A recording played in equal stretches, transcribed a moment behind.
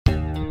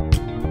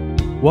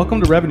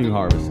Welcome to Revenue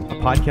Harvest, a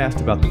podcast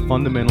about the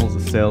fundamentals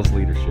of sales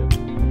leadership.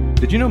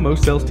 Did you know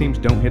most sales teams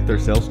don't hit their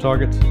sales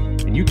targets?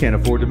 And you can't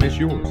afford to miss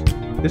yours.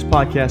 This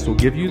podcast will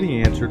give you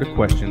the answer to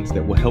questions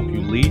that will help you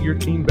lead your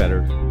team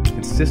better,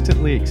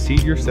 consistently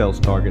exceed your sales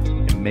targets,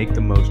 and make the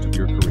most of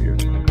your career.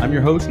 I'm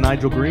your host,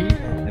 Nigel Green,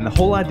 and the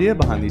whole idea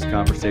behind these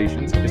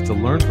conversations is to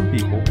learn from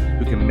people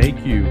who can make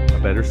you a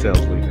better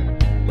sales leader.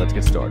 Let's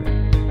get started.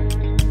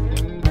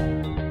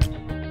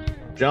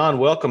 John,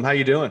 welcome. How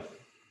you doing?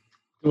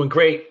 Doing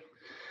great.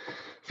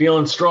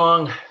 Feeling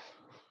strong.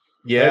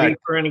 Yeah. Ready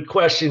for any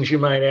questions you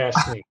might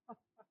ask me.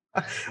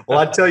 Well,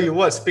 I tell you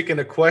what, speaking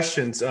of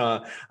questions,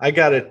 I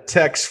got a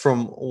text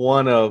from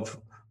one of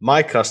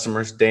my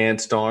customers, Dan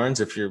Starnes,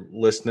 if you're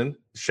listening,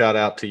 shout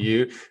out to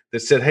you,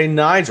 that said, "Hey,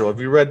 Nigel, have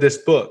you read this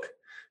book?"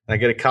 And I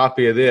get a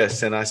copy of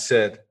this. And I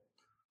said,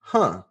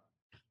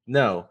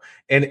 no.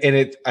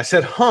 I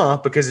said,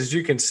 because as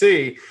you can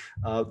see,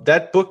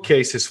 that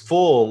bookcase is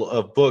full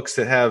of books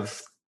that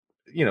have,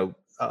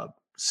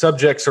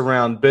 subjects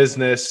around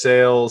business,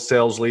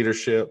 sales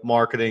leadership,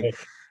 marketing. Right.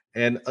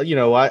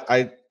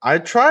 And, I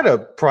try to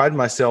pride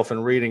myself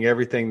in reading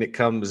everything that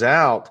comes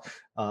out.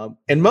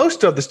 And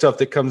most of the stuff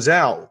that comes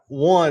out,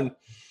 one,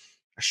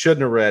 I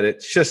shouldn't have read it.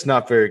 It's just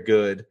not very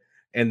good.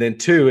 And then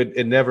two,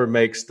 it never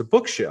makes the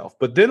bookshelf.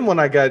 But then when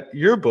I got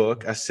your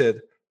book, I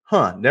said,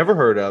 never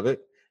heard of it.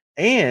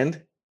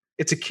 And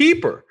it's a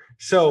keeper.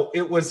 So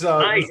it was,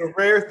 Nice. it was a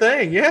rare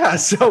thing. Yeah.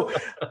 So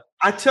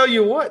I tell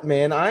you what,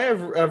 man,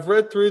 I've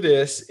read through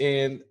this,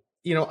 and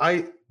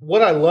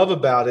what I love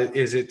about it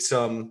is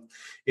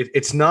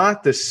it's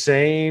not the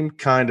same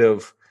kind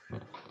of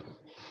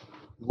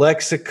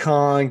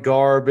lexicon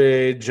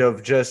garbage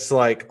of just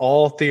like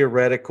all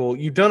theoretical.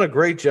 You've done a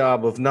great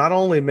job of not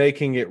only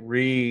making it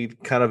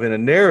read kind of in a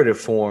narrative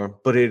form,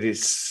 but it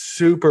is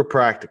super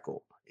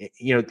practical.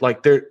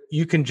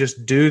 You can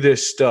just do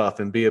this stuff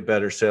and be a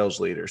better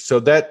sales leader. So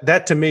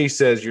that to me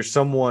says you're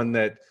someone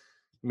that,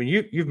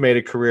 you've made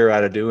a career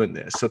out of doing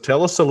this. So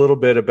tell us a little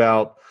bit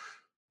about,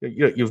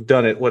 you've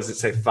done it. What does it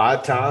say?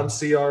 5 times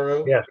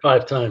CRO? Yeah,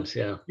 5 times.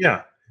 Yeah.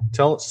 Yeah.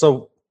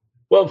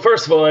 Well,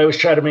 first of all, I always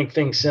try to make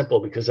things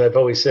simple, because I've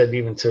always said,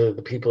 even to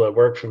the people that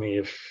work for me,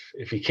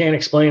 if you can't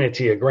explain it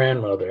to your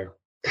grandmother,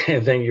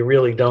 then you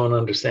really don't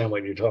understand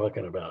what you're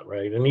talking about.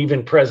 Right. And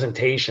even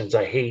presentations,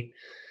 I hate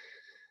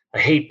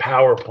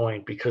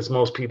PowerPoint, because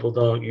most people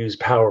don't use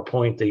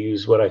PowerPoint. They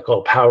use what I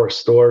call Power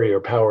Story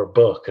or Power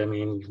Book. I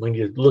mean, when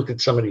you look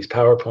at some of these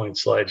PowerPoint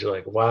slides, you're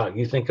like, wow,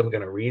 you think I'm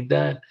going to read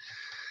that?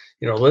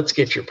 Let's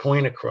get your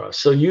point across.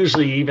 So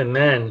usually, even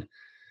then,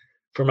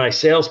 for my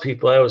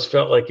salespeople, I always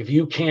felt like if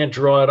you can't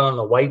draw it on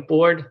the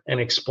whiteboard and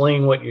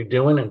explain what you're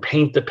doing and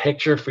paint the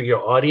picture for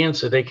your audience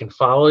so they can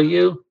follow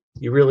you,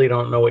 you really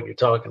don't know what you're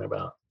talking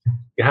about.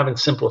 You haven't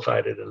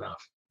simplified it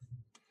enough.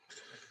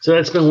 So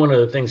that's been one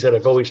of the things that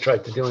I've always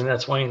tried to do. And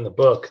that's why in the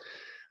book,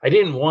 I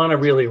didn't want to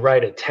really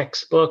write a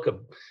textbook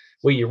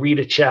where you read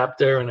a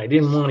chapter, and I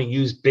didn't want to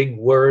use big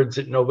words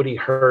that nobody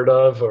heard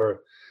of,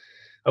 or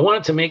I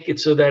wanted to make it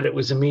so that it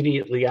was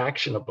immediately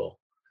actionable,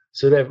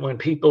 so that when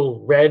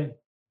people read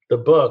the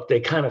book, they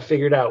kind of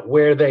figured out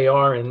where they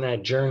are in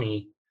that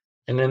journey.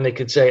 And then they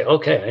could say,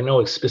 okay, I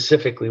know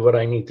specifically what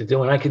I need to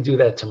do, and I can do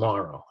that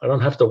tomorrow. I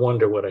don't have to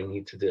wonder what I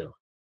need to do.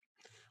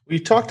 You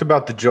talked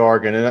about the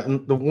jargon,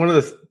 and one of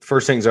the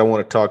first things I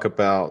want to talk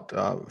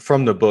about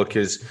from the book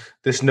is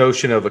this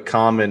notion of a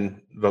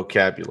common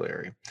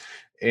vocabulary.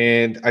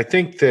 And I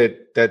think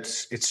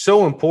it's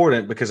so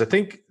important, because I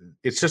think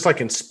it's just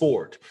like in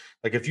sport.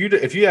 Like if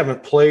you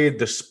haven't played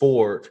the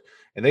sport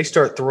and they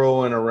start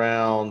throwing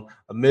around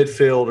a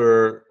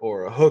midfielder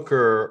or a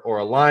hooker or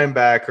a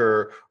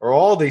linebacker or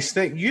all these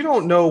things, you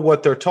don't know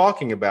what they're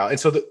talking about. And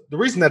so the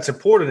reason that's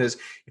important is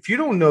if you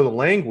don't know the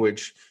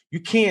language, you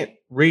can't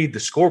read the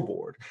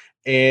scoreboard.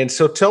 And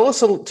so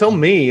tell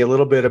me a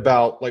little bit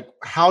about like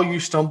how you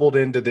stumbled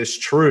into this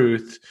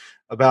truth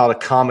about a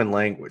common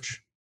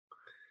language.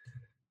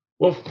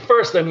 Well,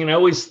 first, I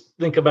always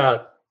think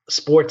about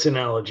sports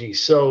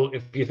analogies. So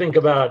if you think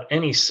about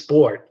any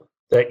sport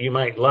that you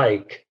might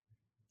like,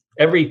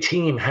 every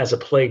team has a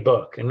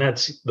playbook, and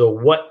that's the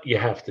what you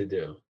have to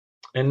do.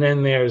 And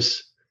then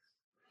there's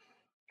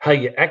how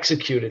you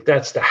execute it.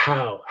 That's the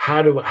how.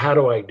 How do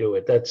I do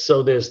it?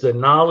 There's the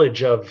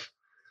knowledge of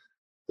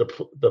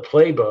the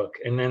playbook,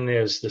 and then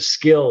there's the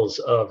skills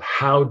of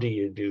how do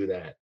you do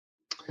that.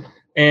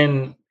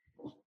 And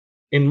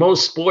in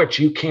most sports,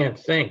 you can't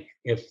think.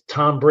 If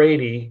Tom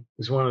Brady,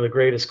 who's one of the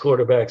greatest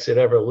quarterbacks that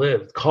ever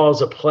lived,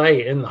 calls a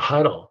play in the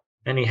huddle,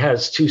 and he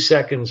has 2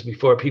 seconds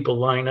before people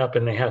line up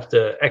and they have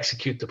to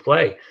execute the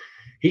play,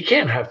 he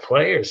can't have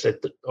players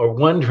that are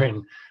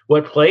wondering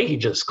what play he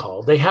just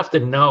called. They have to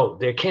know.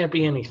 There can't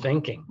be any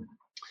thinking.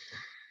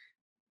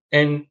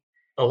 And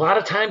a lot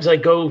of times I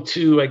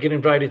get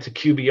invited to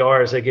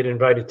QBRs, I get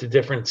invited to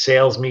different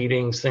sales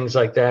meetings, things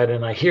like that,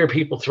 and I hear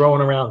people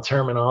throwing around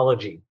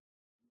terminology.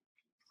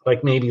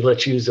 Like maybe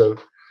let's use a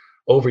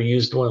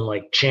overused one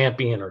like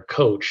champion or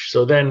coach.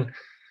 So then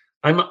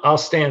I'll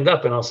stand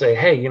up and I'll say,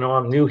 hey,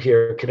 I'm new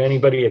here. Could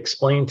anybody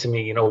explain to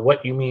me,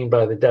 what you mean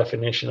by the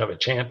definition of a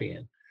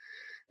champion?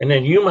 And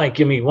then you might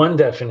give me one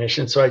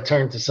definition. So I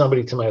turn to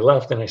somebody to my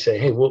left and I say,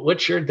 hey,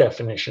 what's your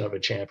definition of a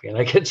champion?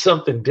 I get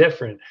something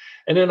different.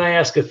 And then I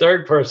ask a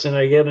third person,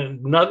 I get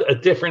a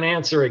different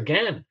answer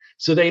again.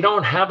 So they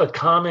don't have a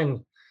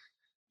common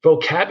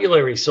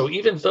vocabulary. So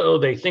even though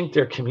they think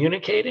they're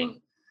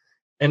communicating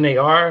and they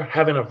are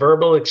having a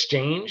verbal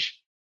exchange,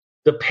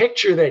 the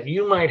picture that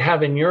you might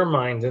have in your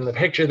mind and the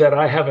picture that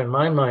I have in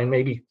my mind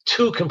may be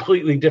two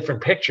completely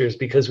different pictures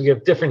because we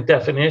have different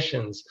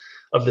definitions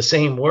of the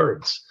same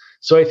words.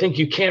 So I think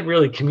you can't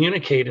really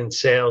communicate in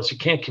sales. You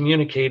can't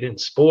communicate in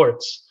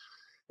sports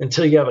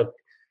until you have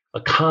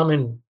a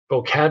common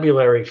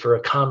vocabulary for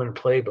a common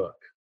playbook.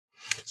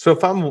 So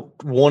if I'm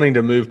wanting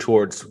to move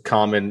towards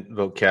common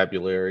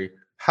vocabulary,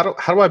 how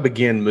do I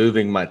begin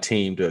moving my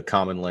team to a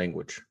common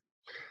language?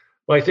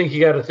 Well, I think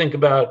you got to think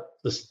about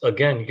this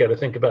again. You got to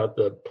think about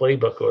the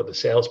playbook or the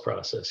sales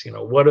process.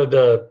 What are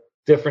the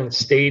different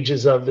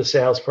stages of the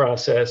sales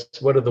process?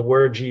 What are the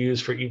words you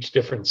use for each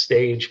different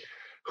stage?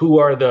 Who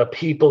are the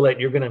people that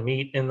you're going to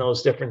meet in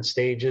those different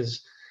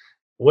stages?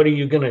 What are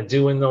you going to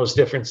do in those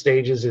different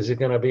stages? Is it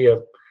going to be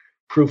a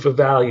proof of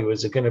value?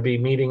 Is it going to be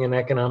meeting an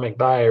economic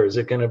buyer? Is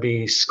it going to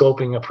be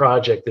scoping a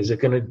project? Is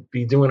it going to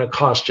be doing a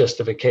cost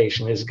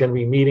justification? Is it going to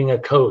be meeting a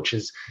coach?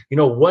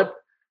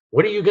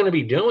 What are you going to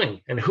be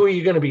doing and who are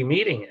you going to be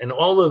meeting? And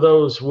all of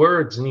those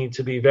words need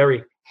to be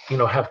very,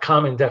 have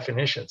common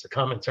definitions, a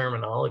common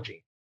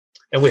terminology.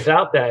 And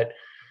without that,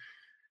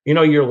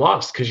 you're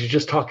lost because you're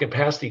just talking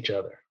past each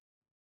other.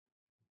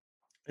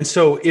 And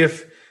so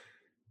if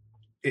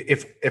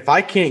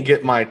I can't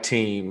get my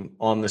team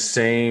on the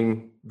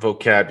same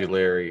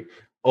vocabulary,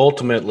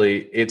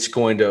 ultimately it's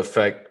going to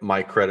affect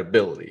my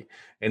credibility.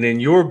 And in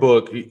your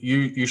book,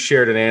 you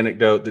shared an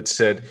anecdote that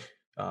said,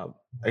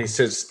 he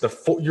says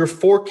your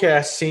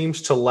forecast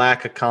seems to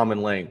lack a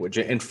common language,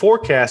 and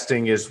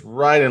forecasting is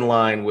right in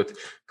line with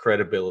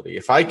credibility.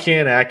 If I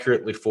can't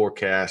accurately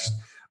forecast,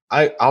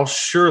 I'll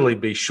surely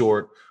be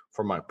short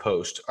for my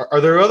post.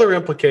 Are there other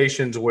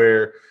implications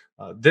where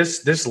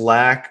this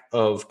lack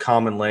of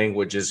common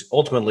language is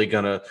ultimately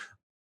going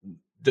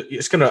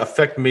to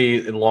affect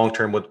me in long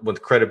term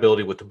with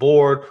credibility with the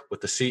board, with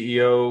the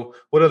CEO?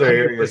 What other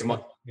areas?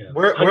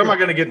 Where am I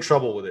going to get in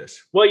trouble with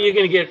this? Well, you're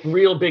going to get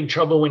real big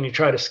trouble when you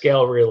try to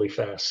scale really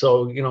fast.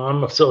 So,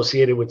 I'm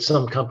associated with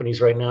some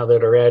companies right now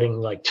that are adding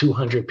like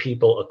 200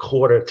 people a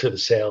quarter to the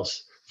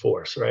sales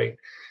force, right?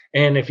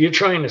 And if you're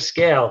trying to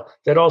scale,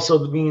 that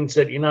also means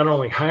that you're not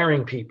only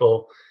hiring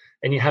people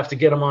and you have to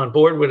get them on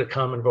board with a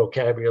common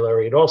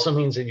vocabulary. It also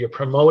means that you're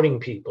promoting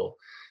people.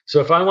 So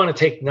if I want to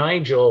take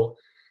Nigel,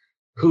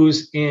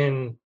 who's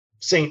in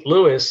St.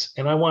 Louis,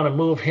 and I want to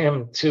move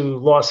him to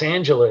Los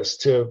Angeles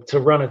to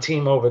run a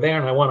team over there,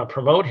 and I want to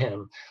promote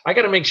him, I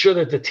got to make sure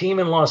that the team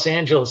in Los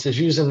Angeles is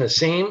using the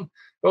same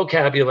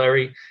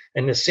vocabulary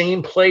and the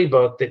same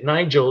playbook that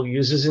Nigel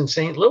uses in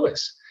St.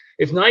 Louis.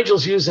 If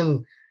Nigel's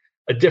using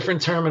a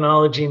different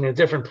terminology and a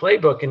different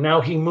playbook, and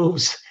now he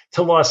moves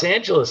to Los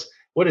Angeles,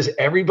 what is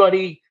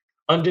everybody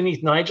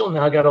underneath Nigel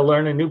now got to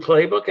learn a new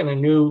playbook and a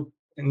new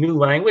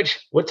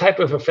language? What type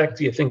of effect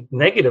do you think,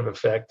 negative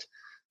effect,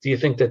 do you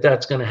think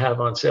that's going to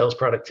have on sales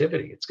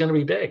productivity? It's going to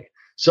be big.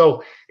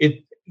 So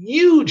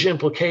huge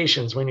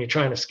implications when you're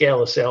trying to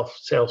scale a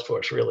sales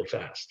force really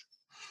fast.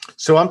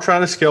 So I'm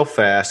trying to scale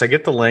fast. I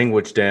get the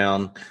language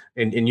down,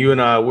 and you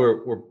and I,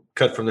 we're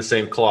cut from the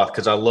same cloth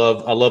because I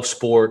love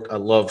sport. I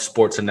love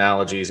sports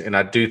analogies, and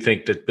I do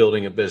think that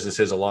building a business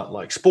is a lot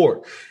like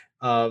sport.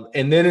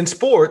 And then in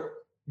sport,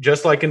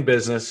 just like in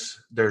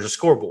business, there's a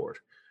scoreboard.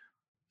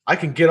 I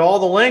can get all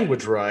the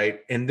language right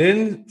and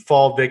then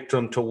fall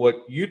victim to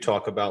what you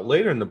talk about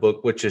later in the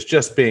book, which is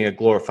just being a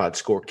glorified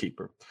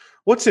scorekeeper.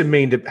 What's it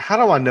mean how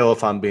do I know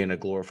if I'm being a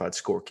glorified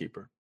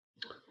scorekeeper?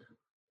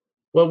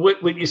 Well,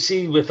 what you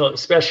see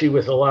especially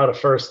with a lot of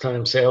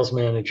first-time sales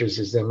managers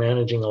is they're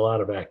managing a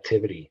lot of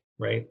activity,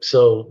 right?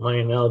 So my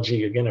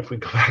analogy, again, if we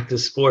go back to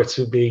sports,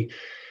 would be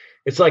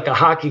it's like a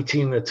hockey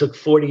team that took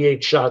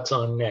 48 shots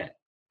on net.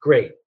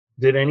 Great.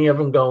 Did any of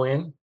them go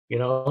in?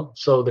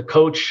 So the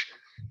coach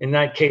in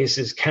that case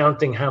is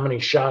counting how many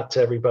shots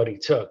everybody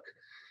took.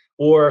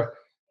 Or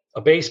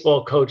a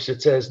baseball coach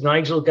that says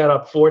Nigel got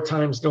up 4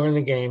 times during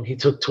the game. He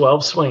took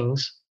 12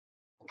 swings.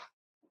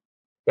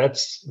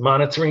 That's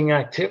monitoring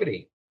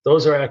activity.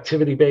 Those are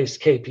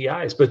activity-based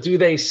KPIs. But do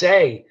they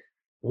say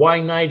why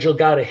Nigel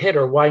got a hit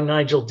or why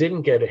Nigel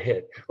didn't get a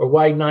hit or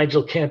why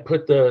Nigel can't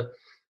put the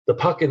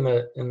puck in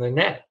the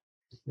net?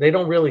 They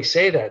don't really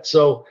say that.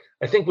 So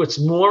I think it's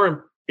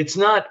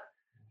not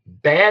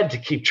bad to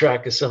keep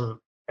track of some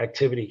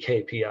activity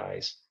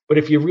KPIs, but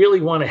if you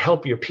really want to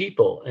help your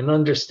people and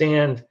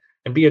understand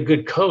and be a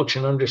good coach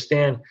and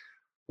understand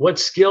what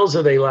skills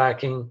are they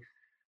lacking,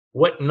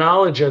 what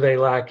knowledge are they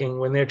lacking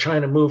when they're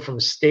trying to move from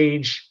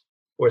stage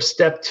or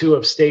step 2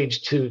 of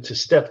stage 2 to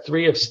step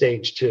 3 of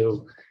stage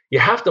 2, you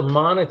have to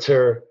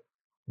monitor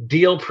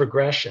deal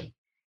progression.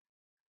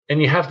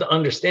 And you have to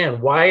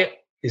understand why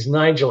is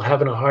Nigel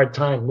having a hard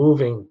time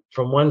moving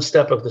from one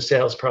step of the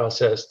sales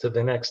process to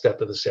the next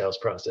step of the sales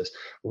process?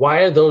 Why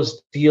are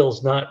those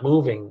deals not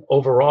moving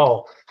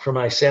overall for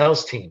my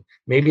sales team?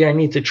 Maybe I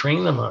need to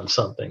train them on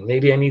something.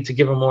 Maybe I need to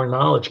give them more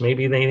knowledge.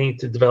 Maybe they need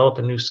to develop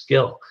a new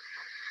skill.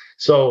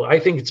 So I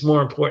think it's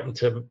more important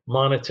to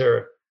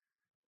monitor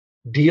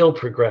deal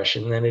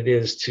progression than it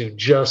is to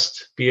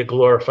just be a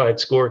glorified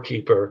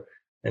scorekeeper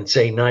and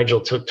say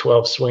Nigel took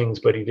 12 swings,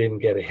 but he didn't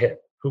get a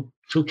hit.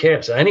 Who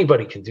cares?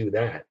 Anybody can do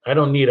that. I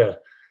don't need a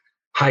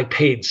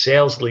high-paid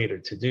sales leader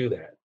to do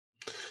that.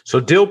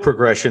 So deal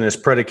progression is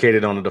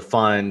predicated on a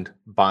defined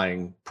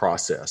buying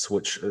process,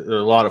 which there are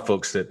a lot of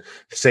folks that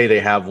say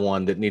they have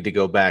one that need to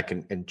go back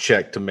and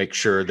check to make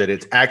sure that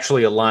it's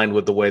actually aligned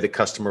with the way the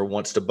customer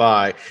wants to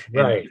buy.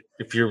 Right. And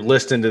if you're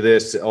listening to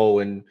this,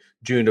 in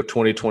June of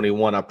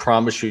 2021, I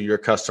promise you your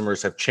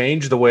customers have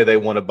changed the way they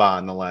want to buy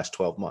in the last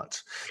 12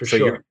 months. For so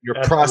sure. your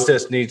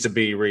process needs to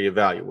be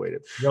reevaluated.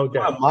 No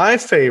doubt. One of my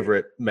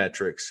favorite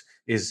metrics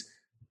is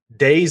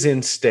days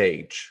in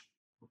stage.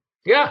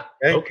 Yeah.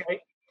 Okay.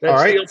 That's all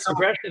right. Deal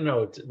progression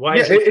note. Why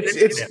is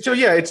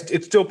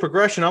it's still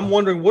progression. I'm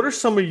wondering, what are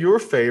some of your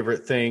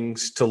favorite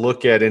things to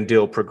look at in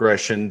deal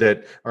progression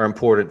that are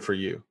important for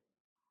you?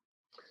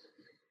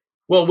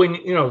 Well,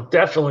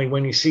 definitely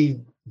when you see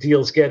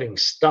deals getting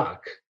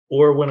stuck,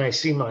 or when I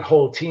see my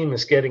whole team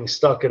is getting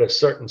stuck at a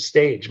certain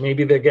stage,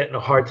 maybe they're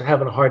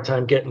having a hard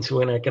time getting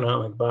to an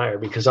economic buyer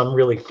because I'm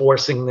really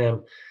forcing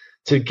them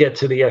to get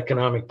to the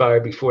economic buyer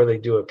before they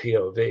do a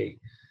POV.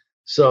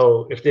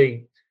 So if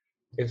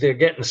they're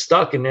getting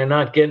stuck and they're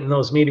not getting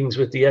those meetings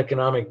with the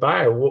economic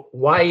buyer,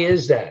 why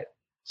is that?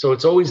 So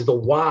it's always the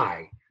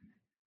why,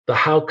 the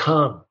how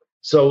come.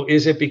 So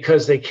is it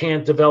because they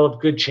can't develop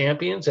good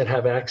champions that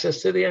have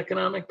access to the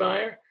economic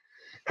buyer?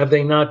 Have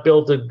they not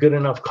built a good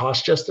enough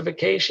cost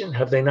justification?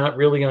 Have they not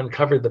really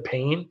uncovered the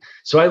pain?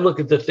 So I look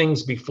at the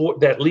things before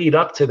that lead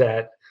up to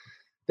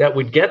that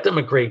would get them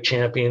a great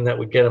champion, that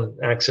would get them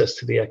access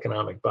to the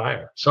economic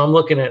buyer. So I'm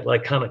looking at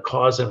like kind of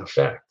cause and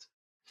effect.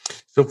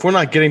 So if we're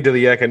not getting to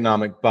the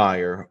economic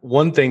buyer,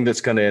 one thing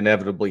that's going to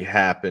inevitably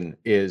happen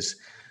is,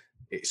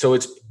 so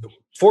it's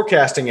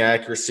forecasting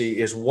accuracy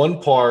is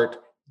one part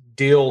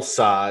deal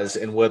size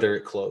and whether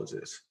it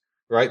closes,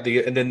 right?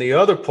 And then the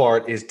other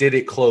part is, did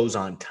it close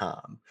on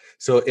time?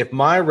 So if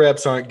my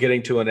reps aren't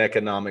getting to an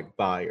economic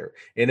buyer,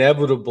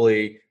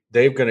 inevitably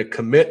they're going to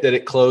commit that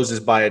it closes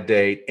by a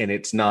date and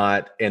it's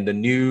not, and the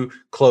new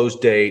close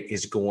date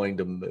is going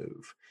to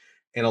move.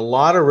 And a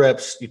lot of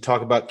reps, you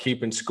talk about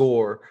keeping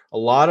score, a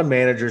lot of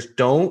managers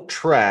don't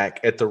track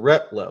at the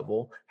rep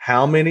level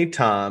how many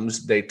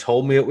times they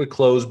told me it would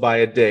close by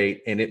a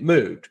date and it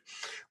moved.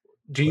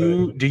 Do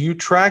you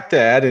track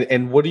that?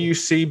 And what do you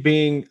see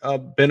being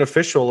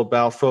beneficial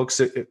about folks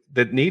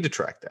that need to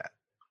track that?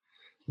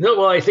 No,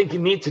 well, I think you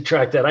need to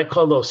track that. I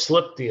call those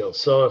slip deals.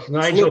 So if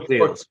Nigel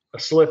quotes a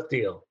slip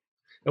deal,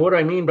 and what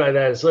I mean by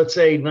that is, let's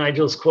say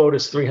Nigel's quote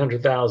is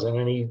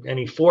 $300,000 and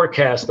he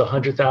forecast a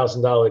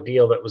 $100,000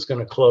 deal that was going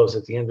to close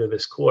at the end of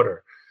this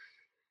quarter.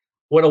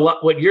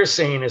 What you're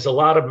saying is a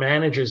lot of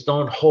managers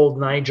don't hold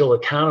Nigel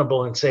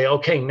accountable and say,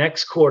 okay,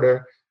 next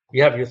quarter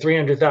you have your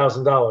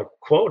 $300,000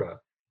 quota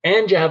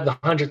and you have the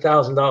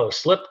 $100,000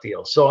 slip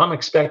deal. So I'm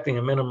expecting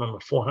a minimum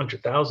of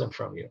 $400,000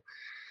 from you.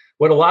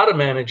 What a lot of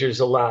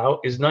managers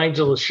allow is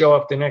Nigel to show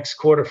up the next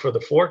quarter for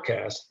the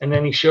forecast, and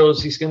then he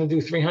shows he's going to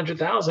do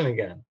 $300,000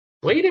 again.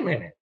 Wait a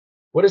minute.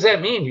 What does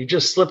that mean? You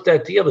just slipped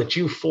that deal that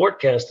you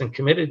forecast and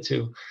committed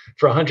to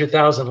for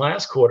 $100,000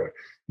 last quarter.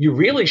 You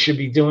really should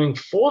be doing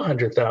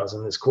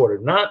 $400,000 this quarter,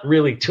 not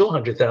really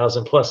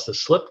 $200,000 plus the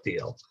slip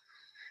deal.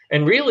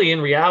 And really,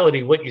 in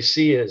reality, what you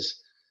see is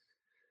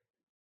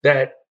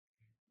that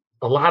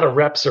a lot of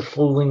reps are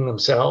fooling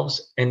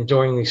themselves. And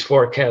during these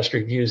forecast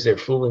reviews, they're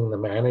fooling the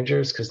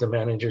managers because the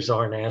managers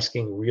aren't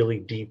asking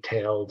really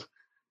detailed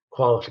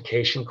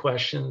qualification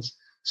questions.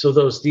 So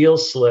those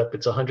deals slip.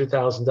 It's a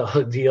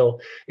 $100,000 deal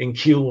in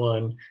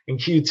Q1. In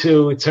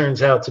Q2, it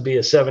turns out to be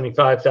a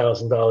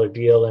 $75,000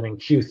 deal. And in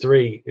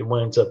Q3, it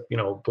winds up,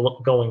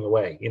 going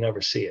away. You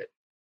never see it.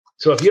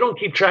 So if you don't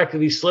keep track of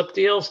these slip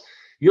deals,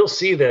 you'll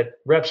see that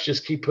reps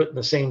just keep putting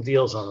the same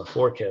deals on the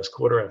forecast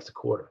quarter after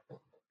quarter.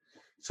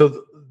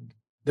 So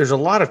there's a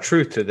lot of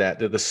truth to that,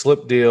 to the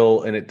slip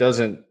deal, and it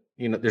doesn't,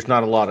 there's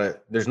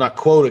not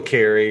quota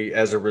carry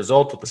as a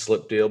result of the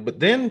slip deal. But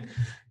then,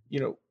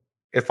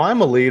 if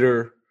I'm a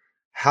leader,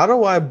 how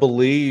do I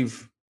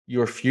believe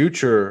your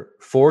future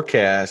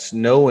forecast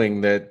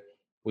knowing that,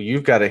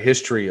 you've got a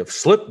history of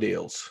slip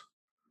deals?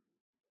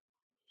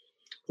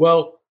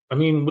 Well, I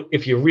mean,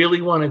 if you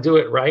really want to do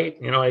it right,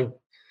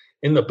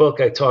 in the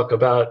book, I talk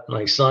about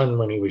my son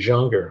when he was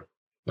younger,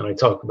 and I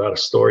talk about a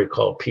story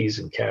called Peas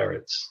and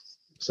Carrots.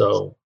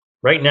 So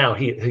right now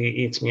he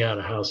eats me out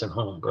of house and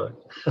home,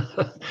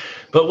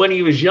 but when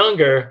he was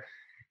younger,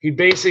 he'd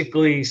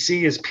basically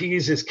see his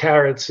peas, his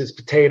carrots, his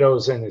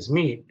potatoes, and his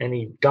meat, and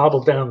he'd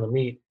gobble down the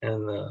meat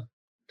and the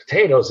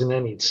potatoes, and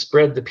then he'd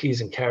spread the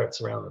peas and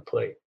carrots around the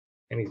plate,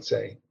 and he'd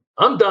say,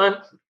 "I'm done."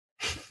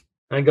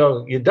 And I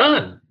go, "You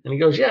done?" And he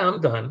goes, "Yeah,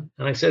 I'm done."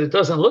 And I said, "It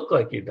doesn't look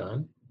like you're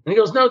done." And he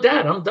goes, "No,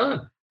 Dad, I'm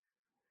done."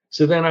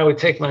 So then I would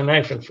take my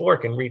knife and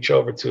fork and reach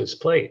over to his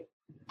plate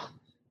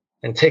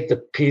and take the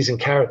peas and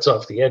carrots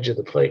off the edge of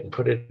the plate and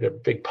put it in a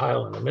big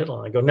pile in the middle.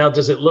 And I go, "Now,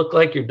 does it look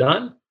like you're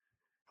done?"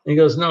 And he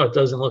goes, "No, it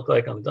doesn't look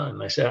like I'm done."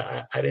 And I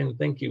said, I didn't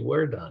think you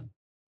were done.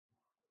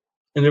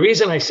 And the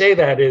reason I say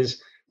that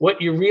is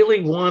what you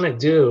really want to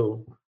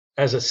do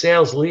as a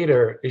sales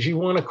leader is you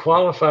want to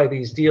qualify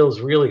these deals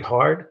really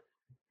hard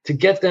to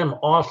get them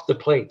off the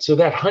plate. So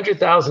that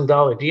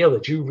 $100,000 deal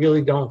that you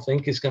really don't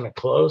think is going to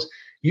close,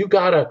 you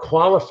got to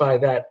qualify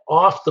that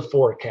off the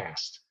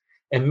forecast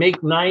and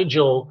make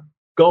Nigel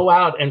go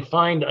out and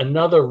find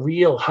another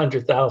real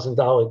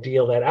 $100,000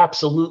 deal that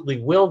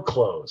absolutely will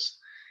close.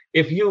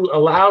 If you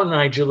allow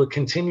Nigel to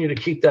continue to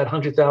keep that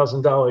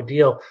 $100,000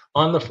 deal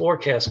on the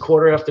forecast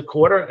quarter after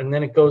quarter, and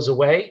then it goes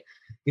away,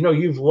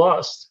 you've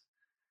lost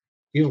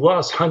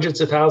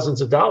hundreds of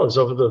thousands of dollars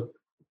over the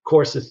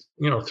course of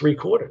 3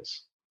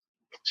 quarters.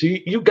 So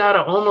you got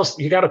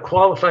to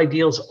qualify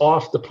deals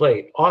off the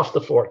plate, off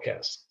the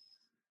forecast.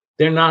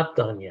 They're not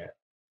done yet.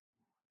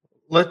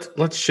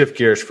 Let's shift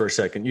gears for a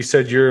second. You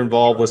said you're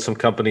involved with some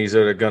companies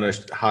that are going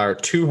to hire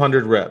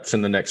 200 reps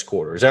in the next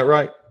quarter. Is that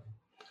right?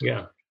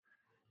 Yeah.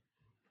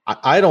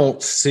 I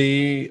don't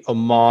see a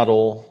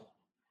model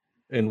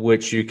in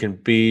which you can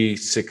be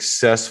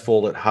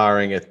successful at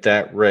hiring at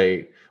that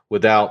rate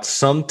without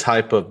some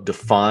type of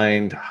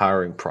defined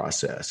hiring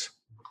process.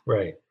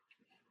 Right.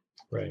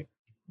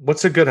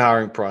 What's a good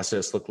hiring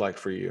process look like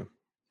for you?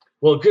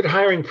 Well, a good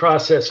hiring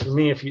process for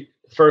me, if you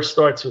first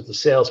starts with the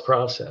sales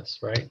process,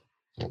 right?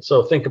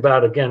 So think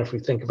about, again, if we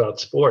think about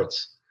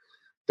sports,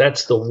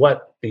 that's the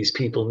what these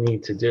people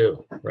need to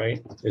do,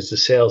 right? Is the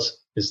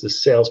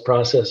sales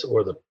process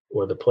or the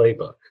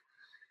playbook.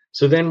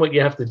 So then what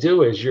you have to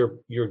do is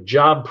your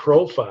job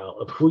profile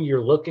of who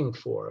you're looking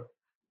for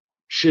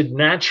should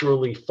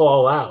naturally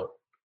fall out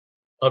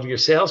of your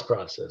sales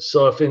process.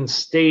 So if in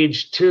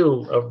stage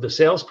 2 of the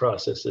sales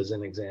process, as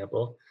an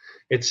example,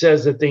 it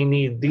says that they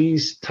need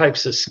these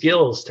types of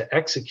skills to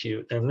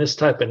execute and this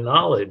type of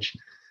knowledge,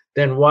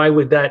 then why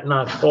would that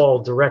not fall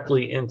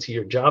directly into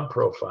your job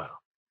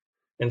profile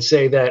and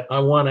say that I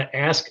want to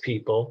ask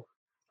people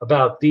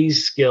about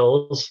these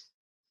skills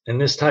and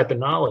this type of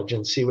knowledge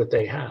and see what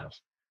they have.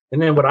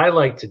 And then what I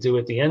like to do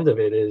at the end of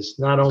it is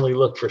not only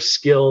look for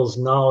skills,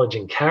 knowledge,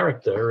 and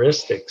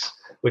characteristics,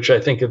 which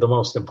I think are the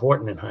most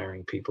important in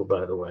hiring people,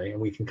 by the way,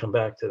 and we can come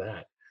back to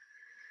that.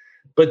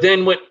 But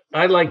then what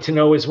I like to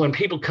know is when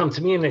people come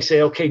to me and they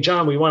say, "Okay,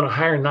 John, we want to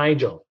hire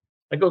Nigel."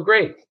 I go,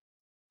 "Great.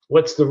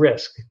 What's the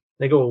risk?"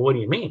 They go, "Well, what do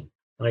you mean?"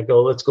 And I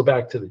go, "Let's go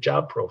back to the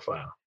job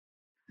profile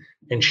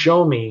and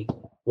show me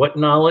what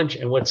knowledge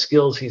and what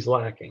skills he's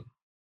lacking.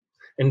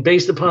 And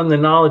based upon the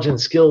knowledge and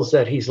skills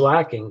that he's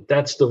lacking,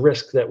 that's the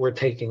risk that we're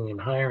taking in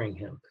hiring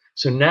him.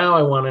 So now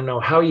I want to know,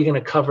 how are you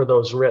going to cover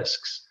those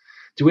risks?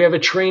 Do we have a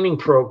training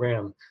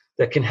program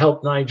that can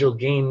help Nigel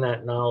gain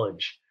that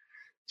knowledge?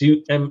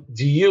 Do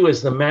you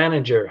as the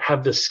manager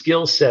have the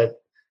skill set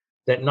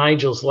that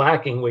Nigel's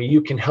lacking where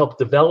you can help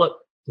develop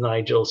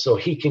Nigel so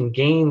he can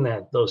gain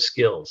those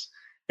skills?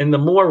 And the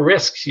more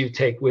risks you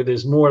take with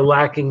his more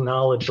lacking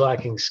knowledge,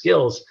 lacking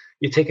skills,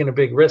 you're taking a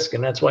big risk.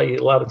 And that's why a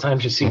lot of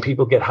times you see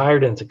people get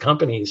hired into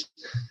companies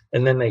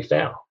and then they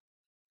fail.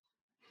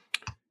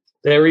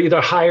 They're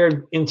either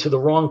hired into the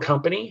wrong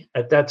company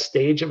at that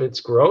stage of its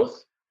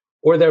growth,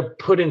 or they're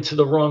put into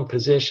the wrong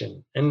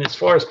position. And as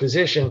far as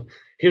position,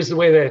 here's the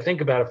way that I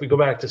think about it. If we go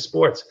back to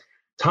sports,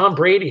 Tom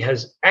Brady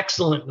has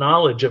excellent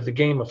knowledge of the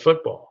game of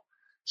football.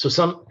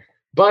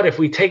 But if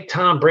we take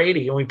Tom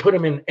Brady and we put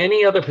him in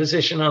any other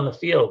position on the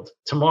field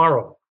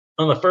tomorrow,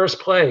 on the first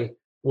play,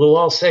 we'll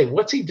all say,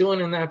 "What's he doing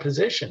in that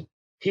position?"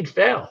 He'd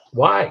fail.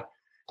 Why?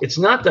 It's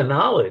not the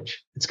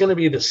knowledge. It's going to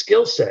be the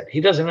skill set. He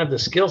doesn't have the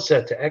skill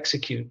set to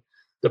execute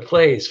the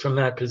plays from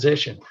that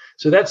position.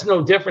 So that's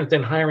no different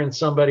than hiring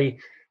somebody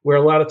where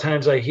a lot of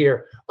times I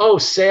hear, "Oh,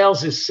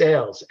 sales is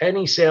sales.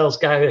 Any sales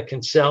guy that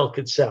can sell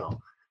could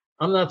sell."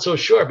 I'm not so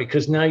sure,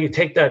 because now you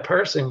take that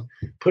person,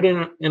 put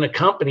in a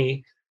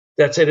company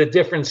that's at a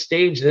different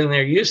stage than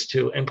they're used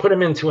to, and put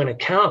them into an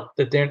account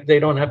that they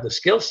don't have the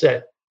skill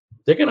set,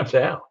 they're going to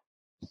fail.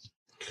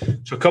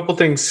 So a couple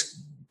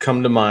things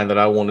come to mind that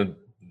I wanted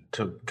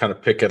to kind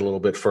of pick it a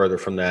little bit further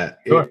from that.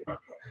 Sure.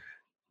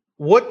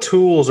 What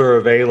tools are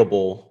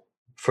available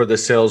for the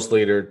sales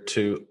leader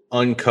to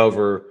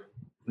uncover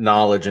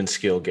knowledge and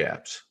skill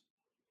gaps?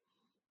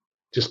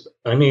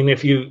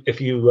 If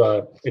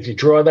you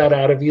draw that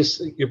out of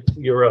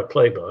your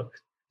playbook,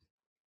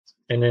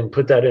 and then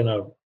put that in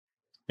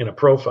a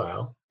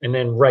profile, and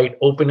then write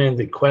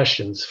open-ended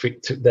questions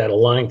that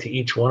align to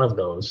each one of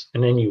those,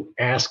 and then you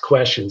ask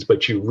questions,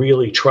 but you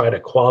really try to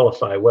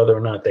qualify whether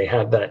or not they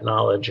have that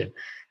knowledge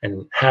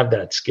and have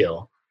that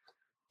skill.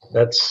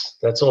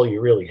 That's all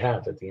you really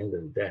have at the end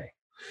of the day.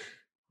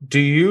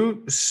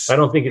 I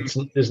don't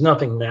think there's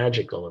nothing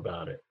magical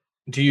about it.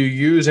 Do you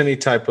use any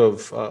type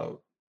of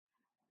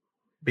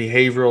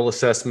behavioral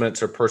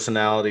assessments or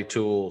personality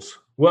tools?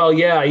 Well,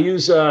 yeah, I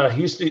used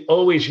to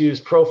always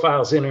use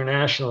Profiles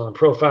International, and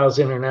Profiles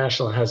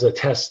International has a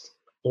test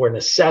or an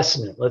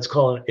assessment. Let's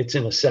call it, it's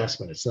an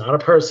assessment. It's not a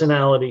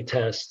personality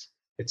test.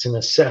 It's an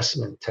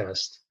assessment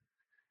test.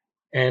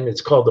 And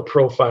it's called the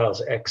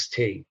Profiles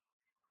XT.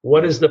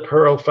 What does the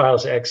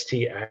Profiles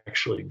XT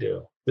actually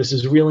do? This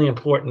is really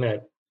important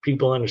that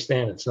people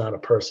understand it's not a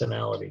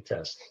personality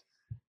test.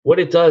 What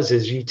it does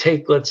is you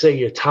take, let's say,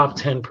 your top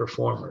 10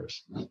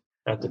 performers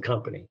at the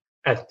company,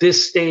 at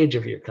this stage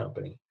of your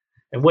company.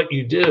 And what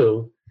you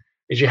do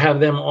is you have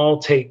them all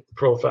take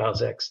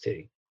Profiles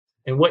XT.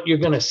 And what you're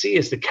going to see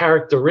is the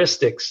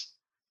characteristics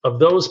of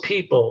those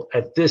people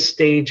at this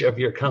stage of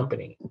your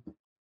company.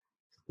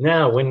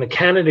 Now, when the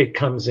candidate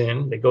comes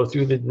in, they go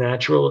through the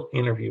natural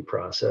interview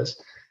process.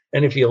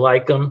 And if you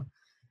like them,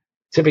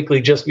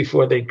 typically just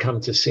before they'd come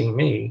to see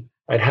me,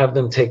 I'd have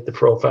them take the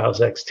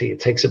Profiles XT.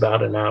 It takes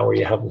about an hour.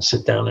 You have them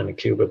sit down in a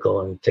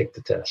cubicle and take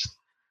the test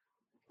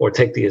or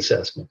take the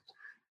assessment.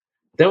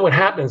 Then what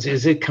happens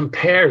is it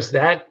compares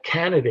that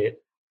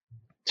candidate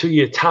to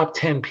your top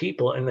 10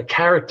 people and the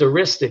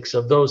characteristics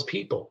of those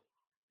people.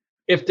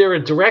 If they're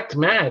a direct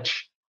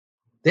match,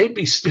 they'd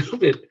be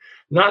stupid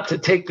not to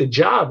take the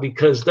job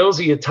because those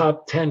are your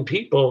top 10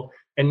 people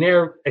and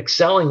they're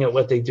excelling at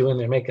what they do and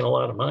they're making a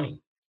lot of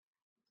money.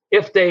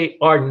 If they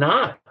are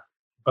not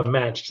a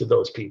match to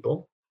those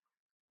people,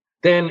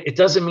 then it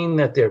doesn't mean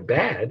that they're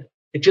bad.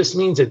 It just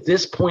means at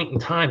this point in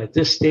time, at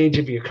this stage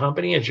of your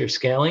company, as you're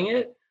scaling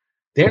it,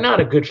 they're not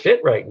a good fit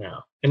right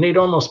now. And they'd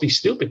almost be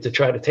stupid to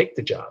try to take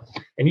the job.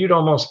 And you'd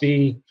almost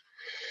be,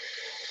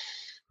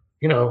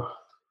 not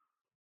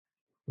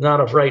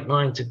of right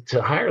mind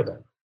to hire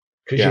them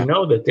because you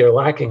know that they're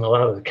lacking a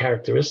lot of the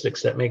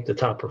characteristics that make the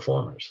top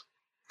performers.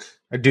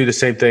 I do the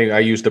same thing. I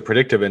use the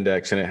predictive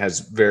index, and it has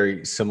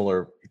very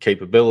similar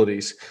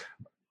capabilities.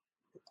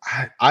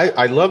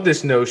 I love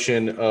this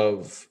notion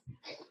of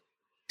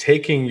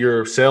taking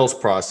your sales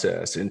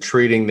process and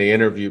treating the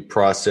interview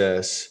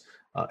process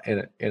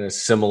in a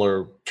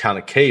similar kind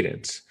of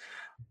cadence.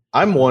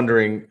 I'm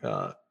wondering,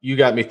 you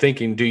got me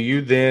thinking, do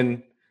you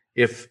then,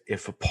 if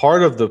a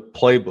part of the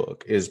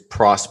playbook is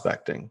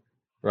prospecting,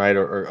 right,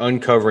 or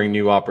uncovering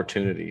new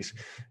opportunities,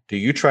 do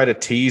you try to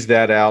tease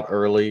that out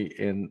early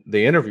in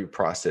the interview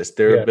process,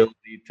 their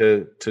ability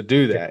to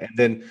do that? And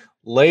then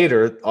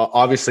later,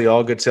 obviously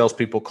all good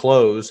salespeople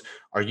close.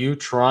 Are you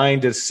trying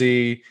to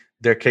see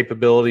their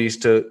capabilities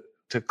to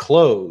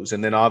close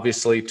and then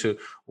obviously to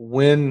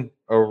win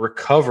or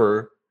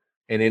recover?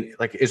 And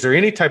is there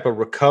any type of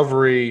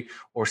recovery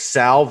or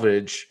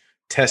salvage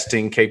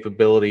testing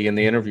capability in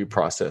the interview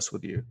process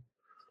with you?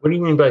 What do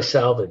you mean by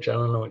salvage? I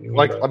don't know what you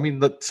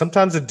mean.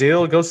 Sometimes the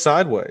deal goes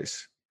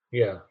sideways.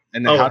 Yeah.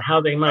 And how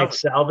they might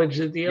salvage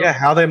the deal? Yeah,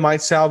 how they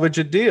might salvage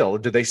a deal.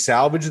 Do they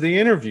salvage the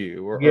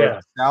interview or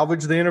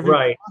salvage the interview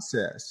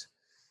process?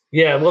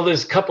 Yeah, well,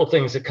 there's a couple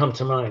things that come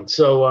to mind.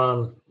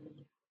 So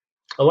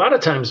a lot of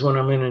times when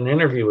I'm in an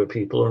interview with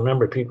people,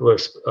 remember,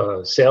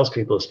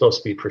 salespeople are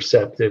supposed to be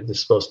perceptive. They're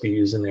supposed to be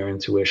using their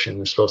intuition.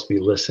 They're supposed to be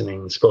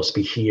listening. They're supposed to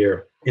be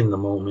here in the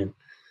moment.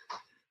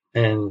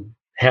 And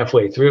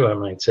halfway through, I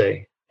might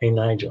say, "Hey,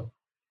 Nigel,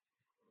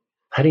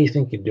 how do you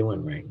think you're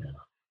doing right now?"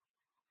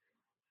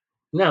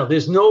 Now,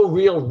 there's no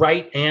real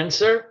right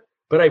answer,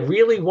 but I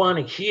really want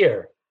to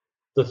hear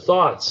the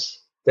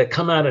thoughts that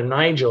come out of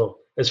Nigel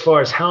as far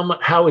as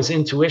how his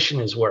intuition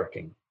is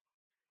working,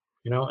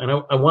 and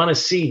I want to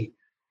see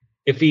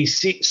if he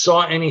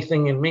saw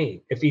anything in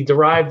me, if he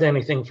derived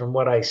anything from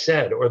what I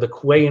said, or the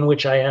way in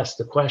which I asked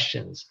the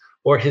questions,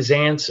 or his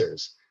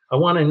answers. I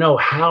want to know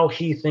how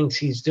he thinks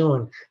he's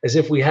doing, as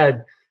if we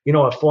had,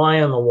 a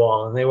fly on the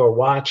wall and they were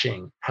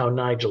watching how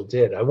Nigel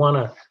did. I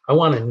want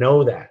to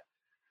know that.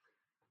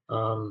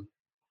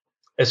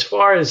 As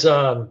far as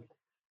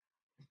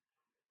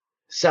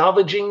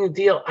salvaging the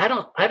deal, I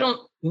don't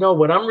know.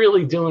 What I'm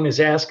really doing is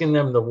asking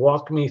them to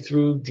walk me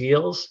through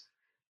deals,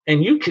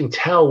 and you can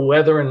tell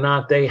whether or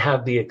not they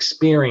have the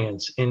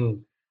experience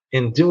in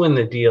doing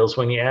the deals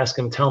when you ask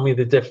them, tell me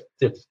the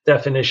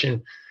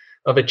definition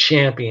of a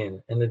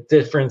champion and the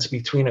difference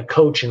between a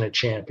coach and a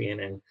champion,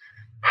 and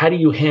how do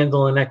you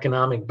handle an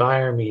economic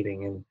buyer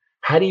meeting, and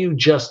how do you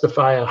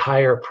justify a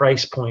higher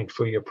price point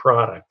for your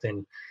product,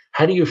 and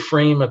how do you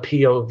frame a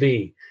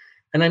POV?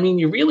 And I mean,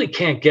 you really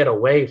can't get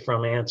away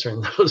from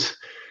answering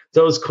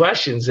those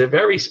questions. They're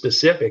very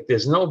specific.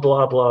 There's no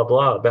blah, blah,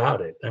 blah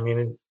about it. I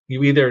mean,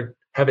 you either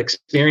have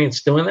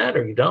experience doing that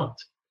or you don't.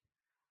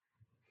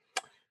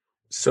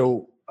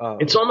 So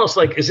it's almost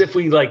like as if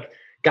we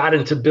got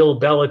into Bill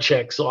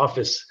Belichick's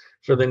office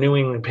for the New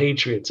England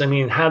Patriots. I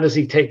mean, how does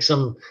he take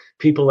some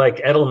people like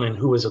Edelman,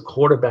 who was a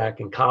quarterback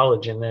in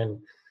college, and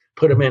then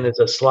put him in as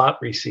a slot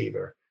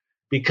receiver?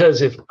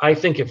 Because if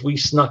we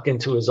snuck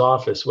into his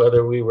office,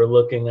 whether we were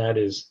looking at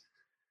his,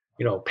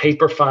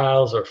 paper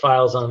files or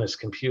files on his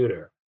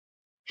computer,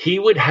 he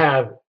would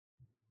have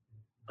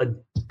a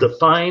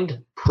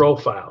defined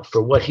profile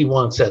for what he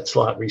wants that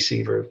slot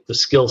receiver, the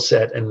skill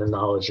set and the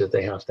knowledge that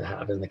they have to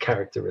have and the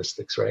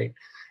characteristics, right?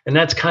 And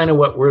that's kind of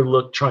what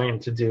we're trying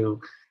to do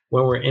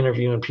when we're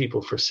interviewing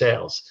people for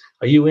sales.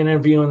 Are you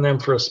interviewing them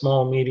for a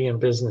small, medium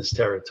business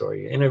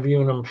territory? You're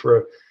interviewing them for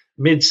a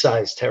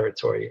mid-sized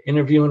territory? You're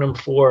interviewing them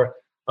for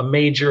a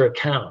major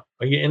account?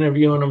 Are you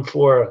interviewing them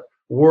for a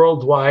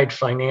worldwide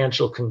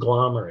financial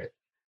conglomerate?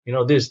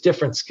 There's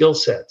different skill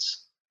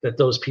sets that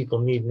those people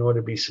need in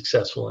order to be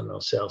successful in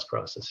those sales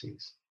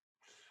processes.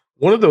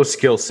 One of those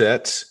skill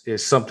sets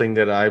is something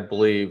that I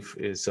believe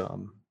is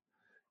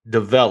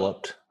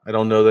developed. I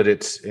don't know that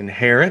it's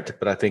inherent,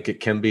 but I think it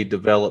can be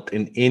developed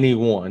in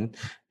anyone.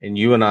 And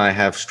you and I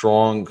have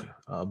strong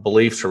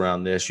beliefs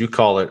around this. You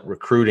call it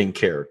recruiting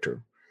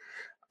character.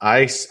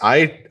 I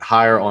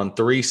hire on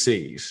 3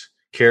 C's: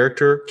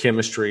 character,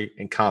 chemistry,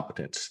 and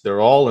competence.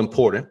 They're all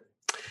important.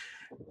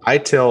 I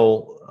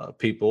tell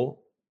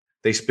people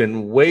they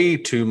spend way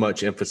too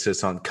much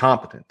emphasis on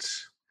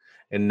competence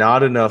and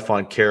not enough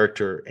on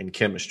character and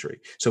chemistry.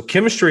 So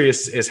chemistry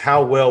is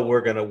how well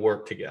we're going to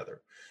work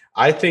together.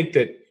 I think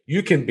that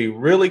you can be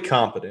really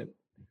competent,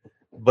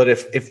 but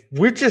if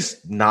we're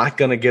just not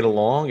going to get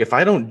along, if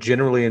I don't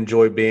generally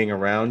enjoy being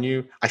around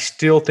you, I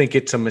still think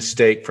it's a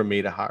mistake for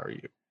me to hire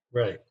you.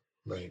 Right.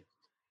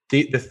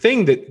 The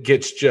thing that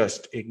gets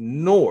just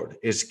ignored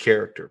is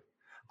character.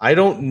 I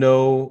don't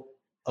know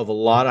of a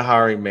lot of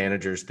hiring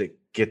managers that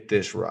get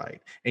this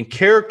right. And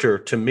character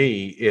to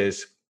me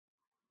is,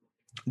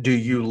 do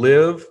you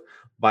live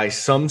by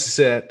some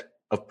set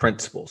of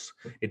principles?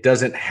 It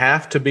doesn't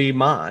have to be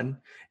mine.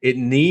 It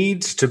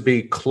needs to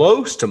be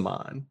close to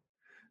mine,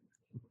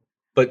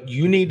 but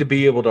you need to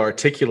be able to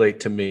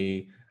articulate to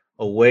me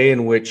a way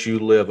in which you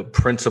live a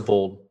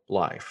principled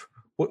life.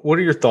 What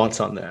are your thoughts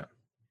on that?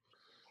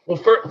 Well,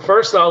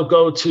 first I'll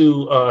go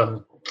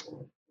to,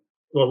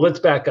 let's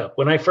back up.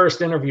 When I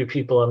first interview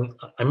people,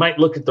 I might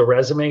look at the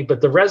resume,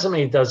 but the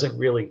resume doesn't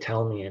really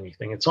tell me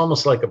anything. It's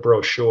almost like a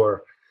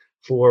brochure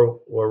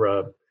or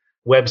a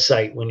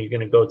website when you're going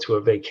to go to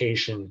a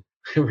vacation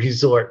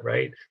resort,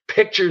 right?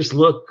 Pictures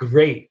look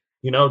great.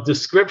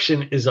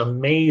 Description is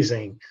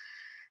amazing.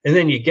 And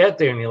then you get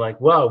there and you're like,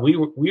 wow,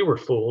 we were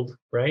fooled,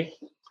 right?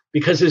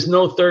 Because there's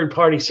no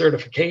third-party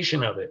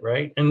certification of it,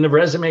 right? And the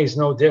resume is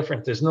no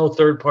different. There's no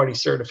third-party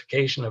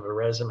certification of a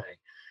resume.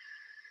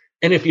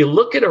 And if you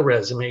look at a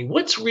resume,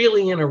 what's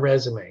really in a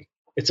resume?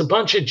 It's a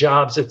bunch of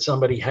jobs that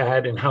somebody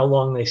had and how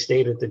long they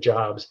stayed at the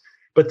jobs.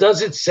 But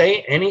does it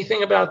say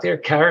anything about their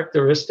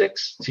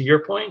characteristics, to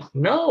your point?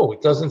 No,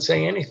 it doesn't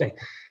say anything.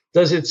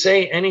 Does it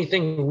say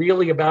anything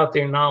really about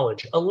their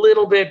knowledge? A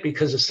little bit,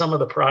 because of some of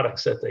the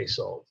products that they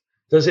sold.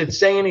 Does it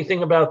say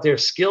anything about their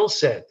skill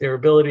set, their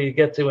ability to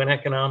get to an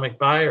economic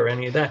buyer,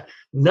 any of that?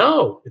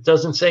 No, it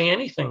doesn't say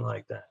anything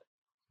like that.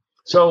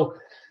 So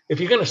if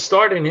you're going to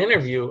start an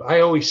interview, I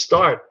always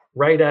start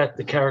right at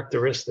the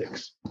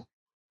characteristics.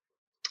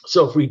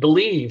 So if we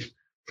believe,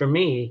 for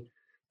me,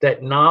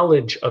 that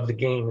knowledge of the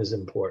game is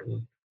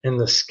important and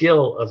the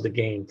skill of the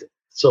game,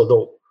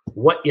 so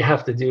what you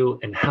have to do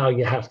and how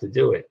you have to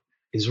do it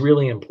is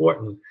really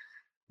important,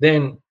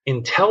 then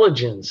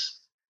intelligence,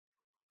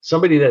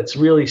 somebody that's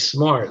really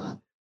smart,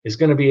 is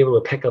going to be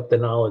able to pick up the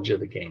knowledge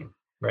of the game,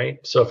 right?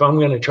 So if I'm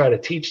going to try to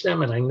teach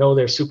them and I know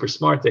they're super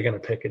smart, they're going to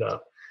pick it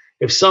up.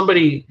 If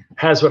somebody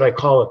has what I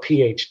call a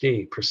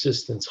PhD,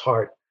 persistence,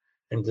 heart,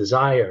 and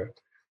desire,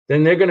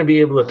 then they're going to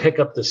be able to pick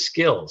up the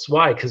skills.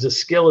 Why? Because a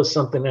skill is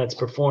something that's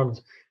performed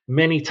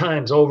many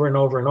times over and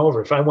over and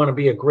over. If I want to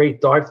be a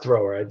great dart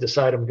thrower, I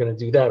decide I'm going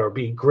to do that, or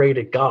be great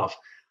at golf.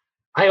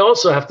 I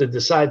also have to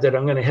decide that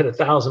I'm going to hit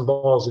 1,000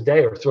 balls a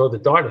day or throw the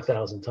dart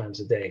 1,000 times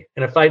a day.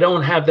 And if I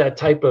don't have that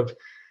type of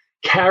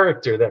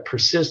character, that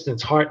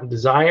persistence, heart, and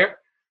desire,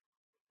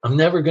 I'm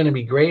never going to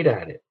be great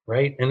at it,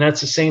 right? And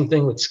that's the same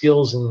thing with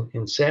skills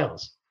in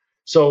sales.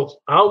 So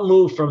I'll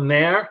move from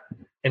there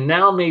and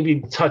now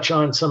maybe touch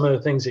on some of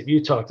the things that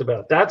you talked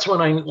about. That's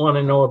when I want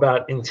to know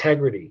about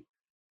integrity.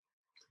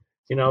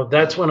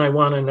 That's when I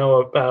want to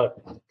know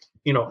about,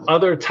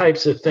 other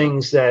types of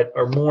things that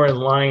are more in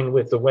line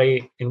with the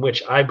way in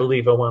which I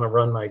believe I want to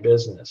run my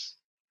business.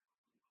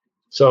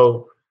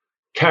 So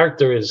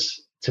character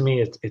is, to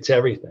me, it's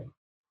everything.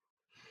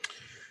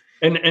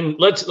 And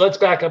let's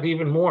back up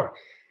even more.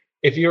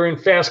 If you're in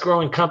fast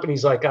growing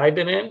companies like I've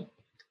been in,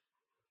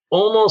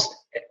 almost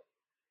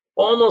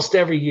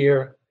every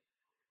year,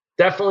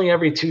 definitely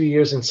every 2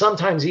 years, and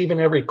sometimes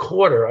even every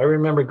quarter, I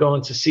remember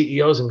going to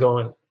CEOs and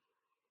going,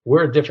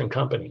 we're a different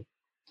company.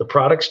 The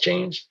products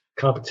changed,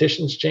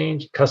 competition's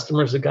changed,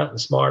 customers have gotten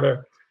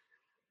smarter,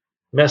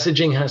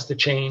 messaging has to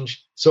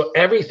change. So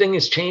everything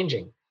is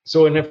changing.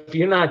 So, and if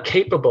you're not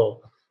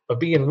capable of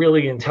being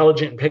really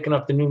intelligent and picking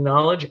up the new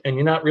knowledge, and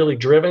you're not really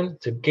driven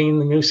to gain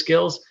the new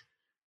skills,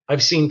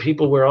 I've seen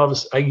people where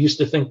I used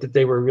to think that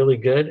they were really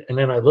good. And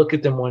then I look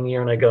at them one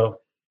year and I go,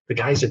 the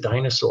guy's a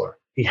dinosaur.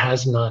 He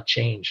has not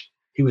changed.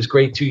 He was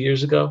great 2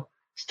 years ago.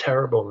 He's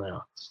terrible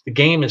now. The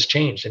game has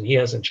changed and he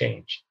hasn't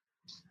changed.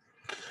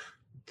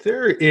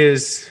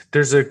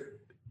 There's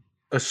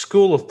a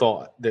school of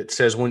thought that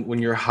says when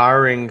you're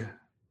hiring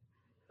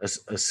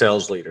a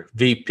sales leader,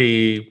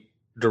 VP,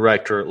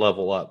 director,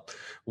 level up,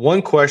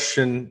 one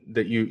question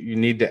that you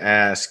need to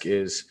ask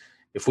is,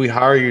 if we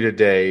hire you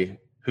today,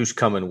 who's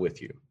coming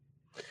with you?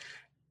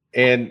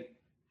 And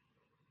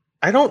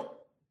I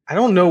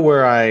don't know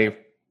where I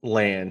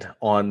land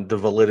on the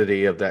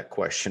validity of that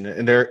question.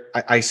 And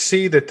I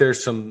see that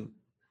there's some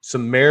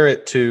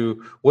merit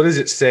to what does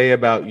it say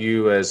about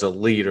you as a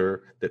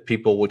leader that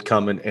people would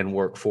come and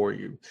work for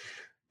you.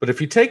 But if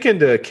you take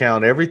into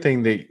account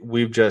everything that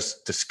we've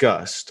just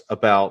discussed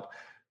about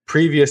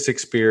previous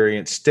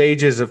experience,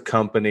 stages of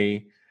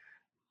company,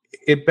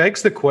 it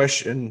begs the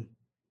question,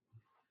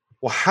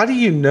 well, how do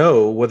you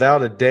know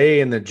without a day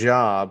in the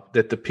job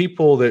that the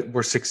people that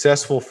were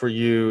successful for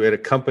you at a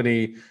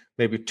company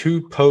maybe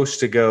 2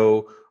 posts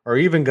ago are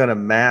even going to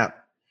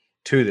map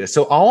to this?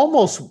 So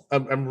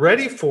I'm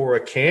ready for a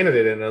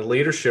candidate in a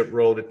leadership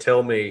role to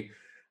tell me,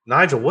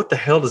 Nigel, what the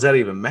hell does that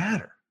even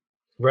matter?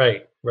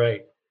 Right.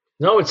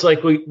 No, it's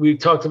like we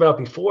talked about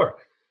before.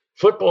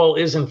 Football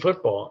isn't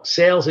football.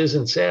 Sales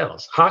isn't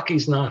sales.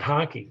 Hockey's not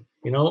hockey.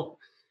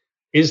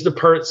 Is the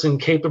person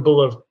capable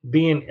of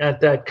being at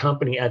that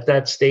company at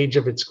that stage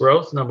of its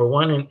growth, number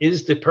one? And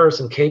is the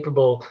person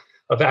capable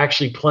of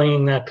actually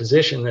playing that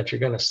position that you're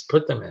going to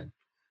put them in?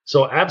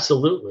 So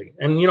absolutely.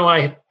 And,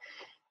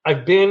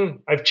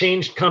 I've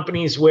changed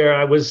companies where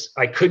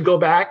I could go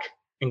back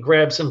and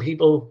grab some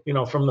people,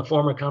 from the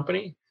former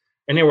company.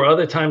 And there were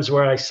other times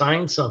where I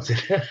signed something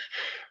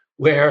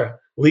where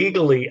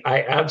legally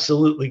I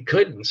absolutely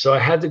couldn't. So I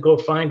had to go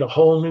find a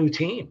whole new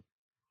team,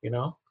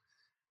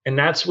 And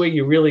that's where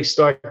you really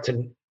start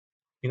to,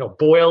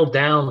 boil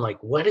down,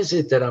 like, what is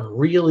it that I'm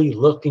really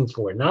looking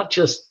for? Not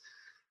just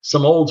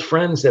some old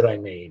friends that I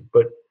made,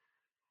 but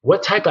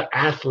what type of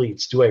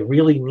athletes do I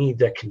really need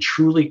that can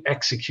truly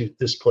execute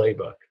this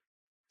playbook?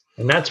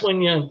 And that's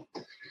when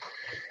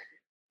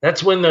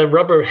the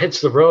rubber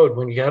hits the road,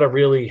 when you got to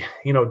really,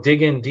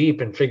 dig in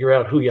deep and figure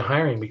out who you're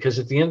hiring, because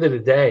at the end of the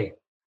day,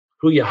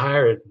 who you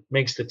hire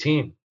makes the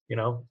team.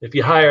 If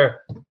you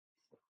hire,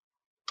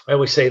 I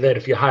always say that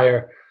if you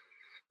hire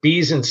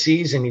B's and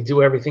C's and you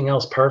do everything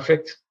else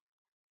perfect,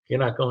 you're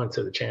not going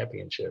to the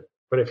championship.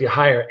 But if you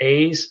hire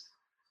A's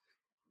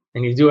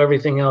and you do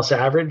everything else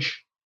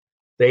average,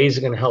 the A's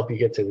are going to help you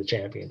get to the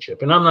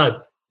championship. And I'm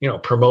not,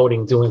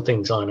 promoting doing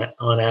things on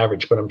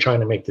average, but I'm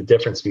trying to make the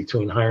difference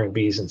between hiring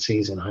B's and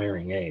C's and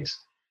hiring A's.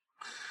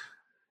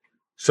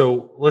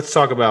 So let's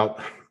talk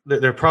about,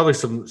 there are probably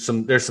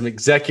there's some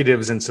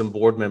executives and some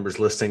board members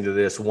listening to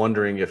this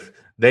wondering if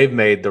they've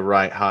made the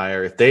right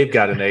hire, if they've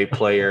got an A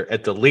player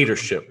at the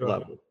leadership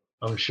level.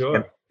 I'm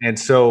sure. And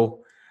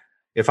so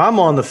if I'm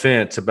on the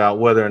fence about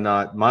whether or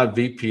not my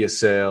VP of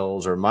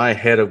sales or my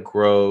head of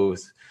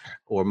growth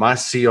or my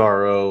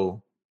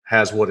CRO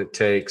has what it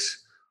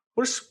takes,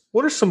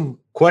 what are some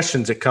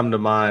questions that come to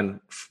mind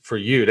for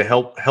you to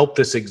help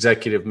this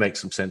executive make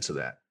some sense of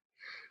that?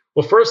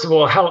 Well, first of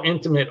all, how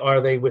intimate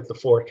are they with the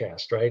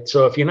forecast, right?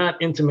 So if you're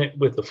not intimate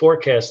with the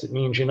forecast, it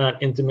means you're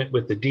not intimate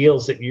with the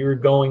deals that you're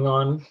going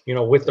on,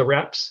 with the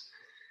reps.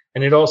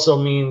 And it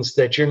also means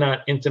that you're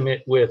not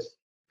intimate with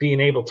being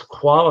able to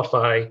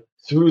qualify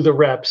through the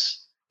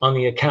reps on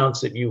the accounts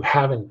that you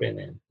haven't been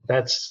in.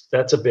 That's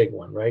a big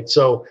one, right?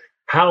 So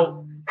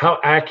how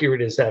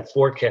accurate is that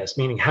forecast?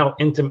 Meaning how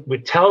intimate,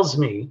 it tells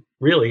me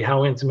really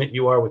how intimate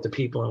you are with the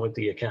people and with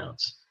the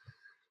accounts.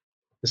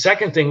 The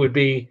second thing would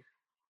be,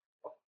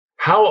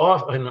 how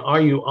often are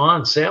you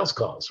on sales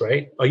calls,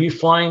 right? Are you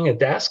flying a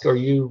desk? Or are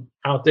you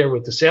out there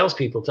with the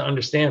salespeople to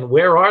understand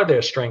where are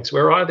their strengths?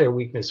 Where are their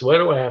weaknesses? What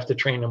do I have to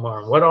train them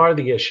on? What are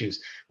the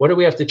issues? What do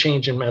we have to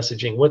change in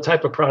messaging? What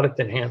type of product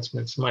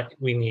enhancements might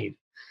we need?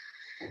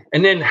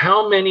 And then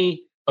how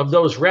many of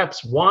those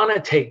reps want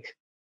to take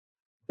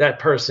that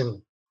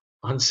person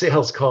on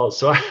sales calls?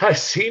 So I've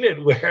seen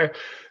it where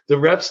the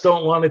reps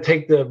don't want to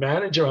take the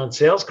manager on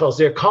sales calls.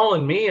 They're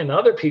calling me and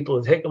other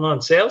people to take them on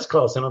sales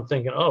calls. And I'm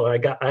thinking, oh,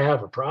 I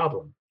have a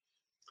problem.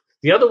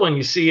 The other one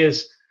you see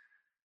is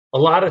a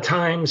lot of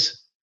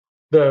times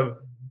the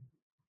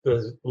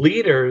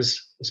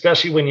leaders,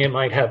 especially when you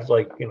might have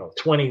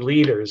 20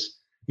 leaders,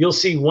 you'll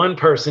see one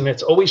person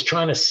that's always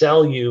trying to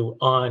sell you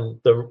on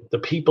the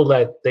people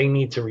that they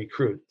need to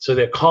recruit. So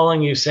they're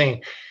calling you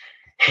saying,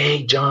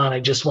 hey, John, I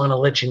just want to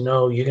let you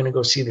know, you're going to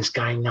go see this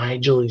guy,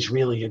 Nigel. He's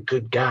really a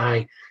good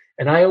guy.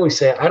 And I always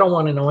say, I don't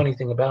want to know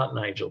anything about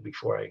Nigel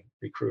before I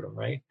recruit him,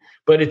 right?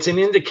 But it's an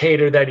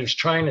indicator that he's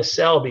trying to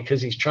sell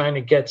because he's trying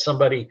to get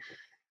somebody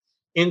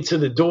into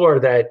the door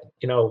that,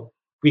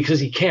 because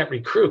he can't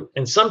recruit.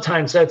 And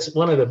sometimes that's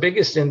one of the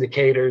biggest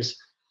indicators,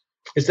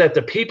 is that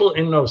the people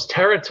in those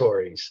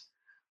territories,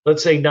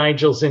 let's say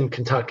Nigel's in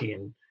Kentucky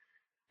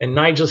and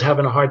Nigel's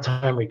having a hard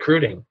time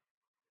recruiting.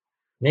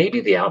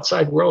 Maybe the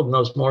outside world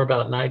knows more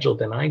about Nigel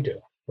than I do,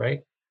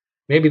 right?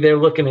 Maybe they're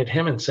looking at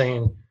him and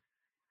saying,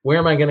 where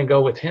am I going to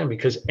go with him?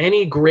 Because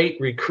any great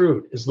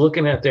recruit is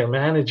looking at their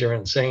manager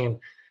and saying,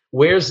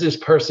 where's this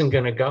person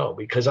going to go?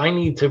 Because I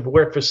need to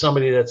work for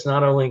somebody that's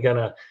not only going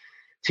to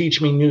teach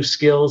me new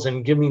skills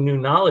and give me new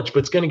knowledge, but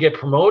it's going to get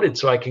promoted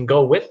so I can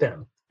go with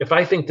them. If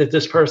I think that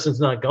this person's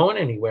not going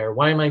anywhere,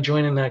 why am I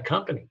joining that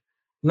company?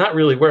 not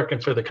really working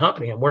for the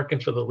company. I'm working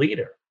for the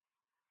leader,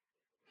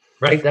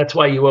 right? That's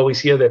why you always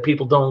hear that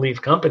people don't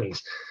leave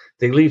companies.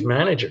 They leave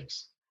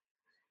managers.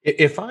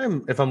 If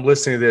I'm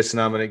listening to this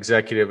and I'm an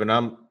executive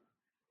and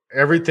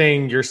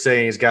everything you're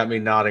saying has got me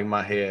nodding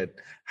my head,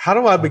 how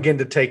do I begin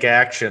to take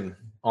action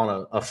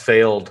on a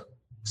failed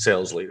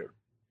sales leader?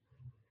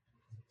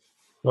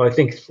 Well, I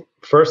think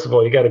first of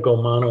all, you got to go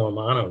mano a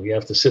mano. You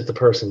have to sit the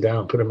person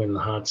down, put them in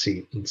the hot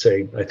seat and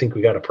say, I think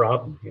we got a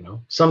problem,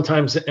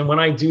 sometimes. And when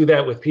I do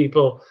that with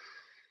people,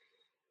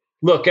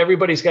 look,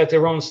 everybody's got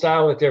their own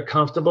style that they're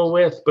comfortable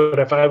with. But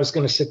if I was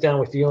going to sit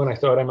down with you and I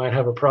thought I might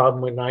have a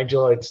problem with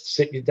Nigel, I'd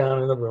sit you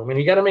down in the room. And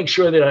you got to make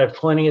sure that I have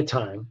plenty of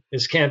time.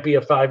 This can't be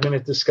a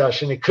 5-minute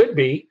discussion. It could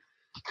be,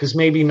 because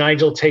maybe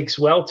Nigel takes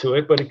well to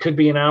it, but it could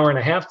be an hour and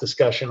a half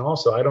discussion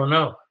also. I don't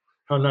know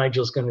how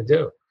Nigel's going to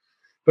do.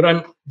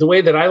 But the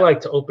way that I like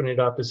to open it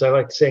up is I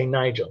like to say,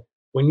 Nigel,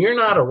 when you're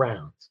not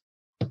around,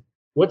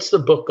 what's the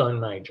book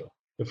on Nigel?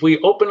 If we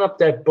open up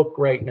that book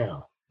right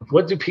now,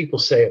 what do people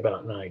say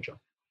about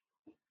Nigel?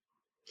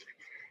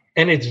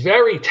 And it's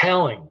very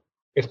telling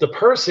if the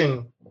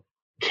person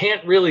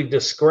can't really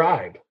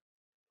describe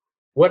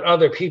what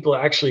other people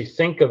actually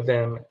think of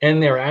them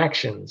and their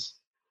actions,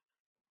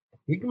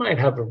 you might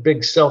have a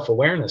big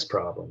self-awareness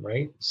problem,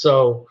 right?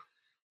 So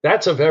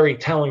that's a very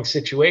telling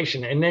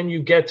situation. And then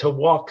you get to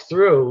walk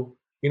through,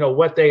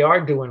 what they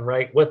are doing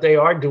right, what they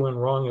are doing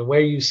wrong, and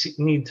where you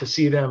need to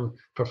see them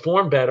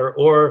perform better.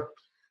 Or,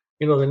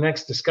 the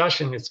next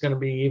discussion, it's going to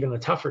be even a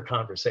tougher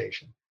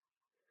conversation.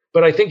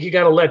 But I think you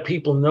got to let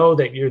people know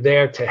that you're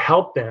there to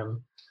help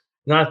them,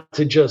 not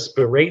to just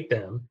berate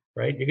them,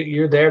 right?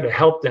 You're there to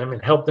help them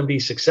and help them be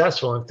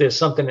successful. And if there's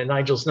something that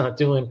Nigel's not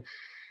doing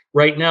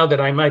right now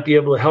that I might be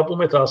able to help him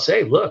with, I'll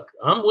say, look,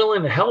 I'm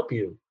willing to help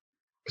you.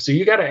 So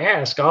you got to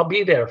ask, I'll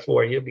be there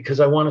for you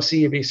because I want to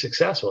see you be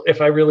successful,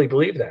 if I really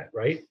believe that,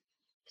 right?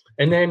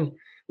 And then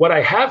what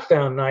I have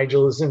found,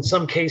 Nigel, is in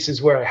some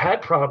cases where I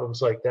had problems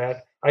like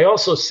that, I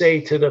also say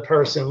to the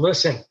person,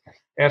 listen,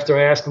 after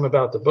I ask them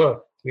about the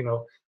book,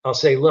 I'll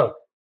say, look,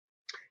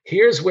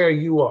 here's where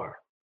you are.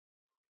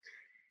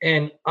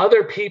 And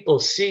other people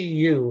see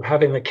you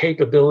having the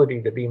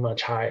capability to be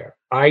much higher.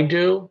 I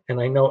do,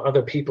 and I know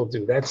other people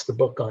do. That's the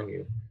book on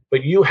you.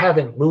 But you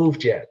haven't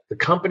moved yet. The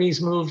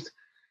company's moved.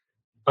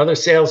 Other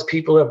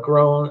salespeople have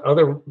grown,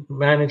 other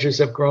managers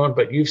have grown,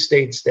 but you've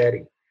stayed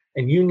steady,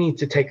 and you need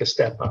to take a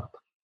step up.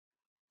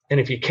 And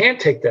if you can't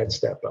take that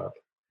step up,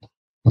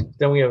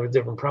 then we have a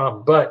different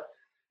problem. But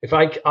if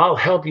I'll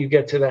help you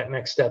get to that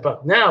next step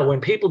up. Now,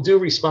 when people do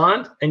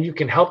respond and you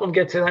can help them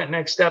get to that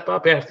next step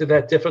up after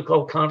that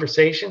difficult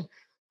conversation,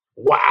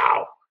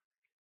 wow,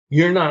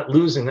 you're not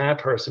losing that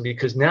person,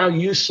 because now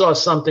you saw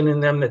something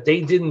in them that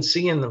they didn't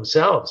see in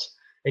themselves,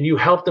 and you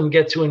helped them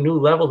get to a new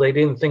level they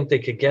didn't think they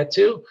could get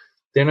to.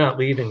 They're not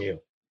leaving you.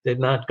 They're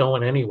not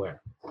going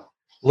anywhere.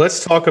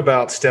 Let's talk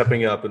about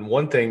stepping up. And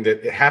one thing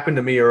that happened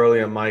to me early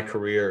in my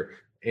career,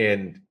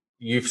 and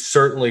you've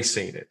certainly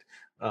seen it.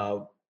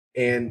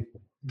 And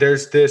there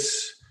is the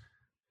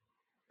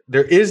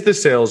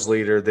sales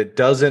leader that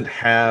doesn't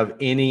have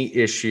any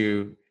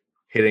issue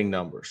hitting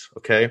numbers.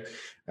 Okay.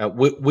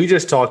 We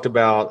just talked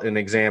about an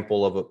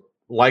example of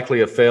likely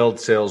a failed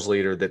sales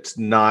leader that's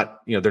not,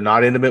 they're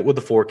not intimate with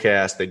the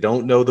forecast. They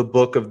don't know the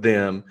book of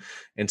them.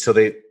 And so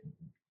they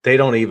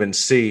don't even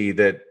see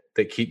that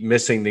they keep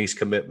missing these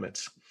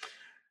commitments.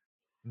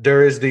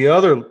 There is the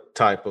other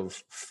type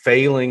of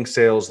failing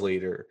sales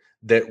leader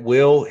that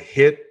will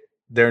hit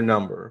their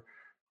number,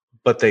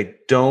 but they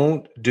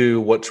don't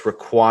do what's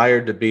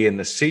required to be in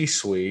the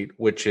C-suite,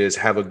 which is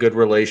have a good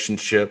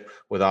relationship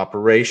with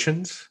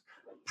operations,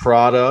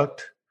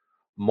 product,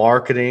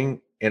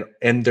 marketing,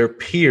 and their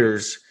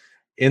peers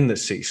in the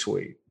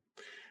C-suite.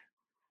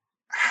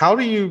 How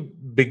do you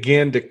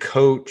begin to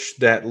coach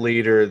that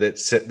leader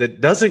that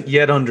doesn't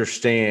yet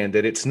understand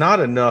that it's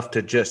not enough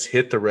to just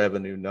hit the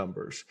revenue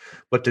numbers,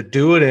 but to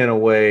do it in a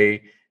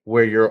way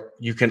where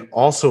you can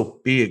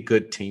also be a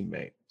good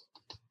teammate?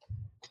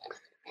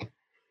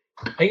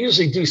 I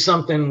usually do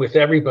something with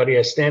everybody.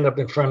 I stand up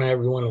in front of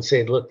everyone and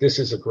say, look, this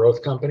is a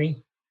growth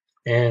company,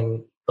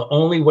 and the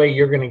only way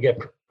you're going to get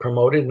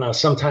promoted, now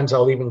sometimes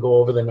I'll even go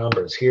over the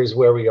numbers. Here's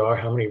where we are,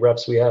 how many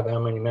reps we have, how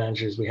many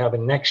managers we have,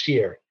 and next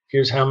year,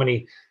 here's how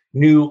many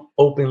new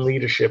open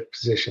leadership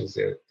positions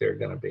there are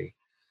going to be.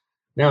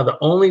 Now, the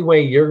only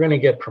way you're going to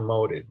get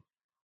promoted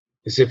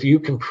is if you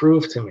can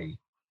prove to me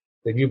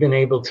that you've been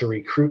able to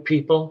recruit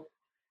people,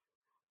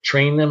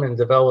 train them, and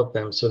develop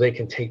them so they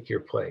can take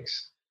your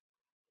place.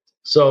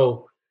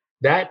 So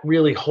that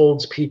really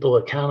holds people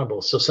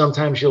accountable. So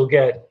sometimes you'll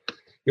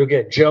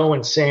get Joe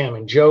and Sam,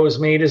 and Joe has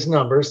made his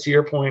numbers, to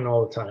your point,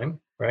 all the time,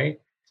 right?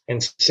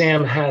 And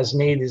Sam has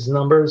made his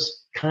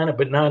numbers kind of,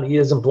 but not, he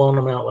hasn't blown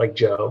them out like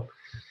Joe.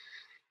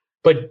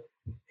 But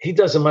he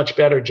does a much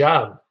better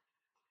job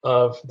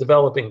of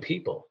developing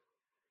people.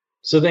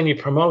 So then you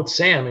promote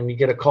Sam and you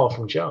get a call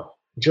from Joe.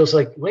 Joe's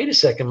like, wait a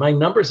second, my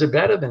numbers are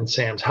better than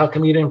Sam's. How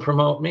come you didn't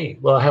promote me?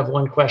 Well, I have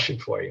one question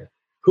for you.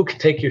 Who could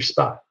take your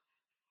spot?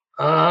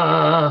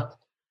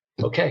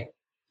 Okay.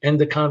 End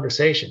the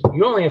conversation.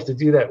 You only have to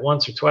do that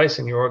once or twice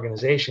in your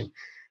organization,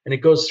 and it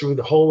goes through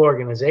the whole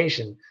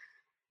organization,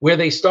 where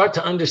they start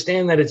to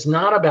understand that it's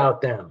not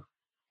about them.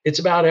 It's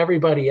about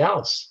everybody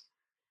else.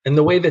 And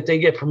the way that they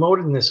get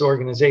promoted in this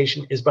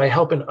organization is by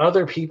helping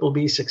other people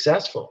be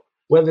successful,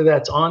 whether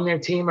that's on their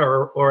team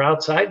or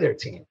outside their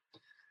team.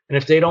 And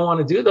if they don't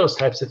want to do those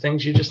types of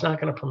things, you're just not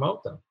going to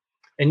promote them.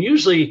 And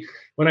usually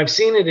when I've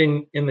seen it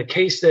in the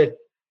case that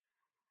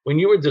when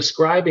you were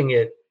describing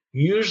it,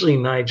 usually,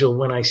 Nigel,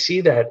 when I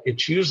see that,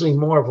 it's usually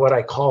more of what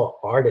I call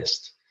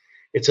artist.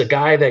 It's a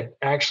guy that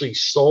actually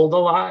sold a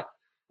lot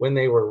when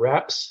they were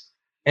reps,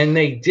 and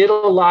they did a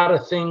lot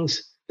of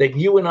things that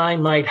you and I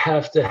might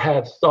have to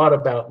have thought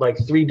about, like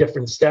 3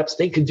 different steps.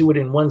 They could do it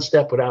in one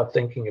step without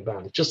thinking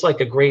about it, just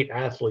like a great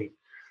athlete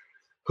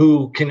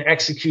who can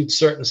execute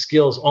certain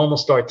skills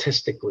almost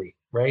artistically,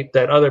 right?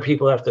 That other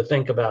people have to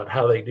think about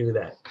how they do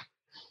that.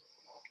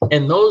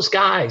 And those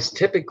guys,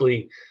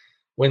 typically,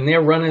 when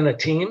they're running a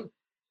team,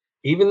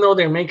 even though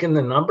they're making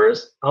the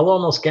numbers, I'll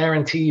almost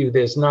guarantee you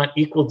there's not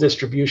equal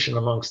distribution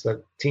amongst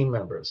the team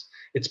members.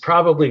 It's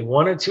probably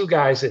 1 or 2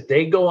 guys that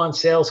they go on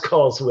sales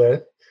calls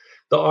with.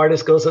 The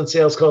artist goes on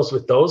sales calls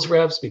with those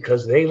reps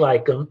because they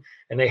like them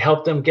and they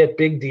help them get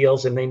big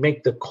deals and they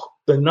make the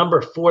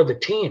number for the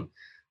team.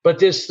 But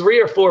there's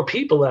 3 or 4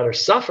 people that are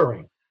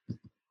suffering,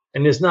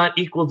 and there's not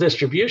equal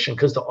distribution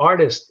because the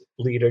artist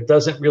leader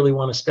doesn't really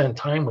want to spend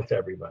time with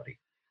everybody.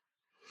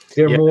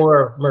 They're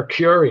more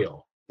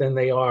mercurial than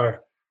they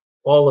are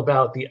all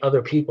about the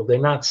other people. They're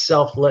not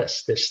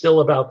selfless. They're still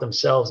about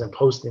themselves and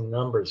posting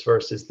numbers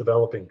versus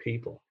developing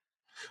people.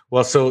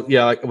 Well, so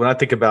yeah, like when I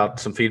think about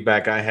some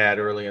feedback I had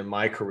early in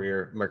my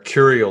career,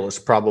 mercurial is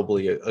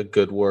probably a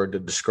good word to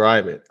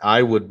describe it.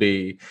 I would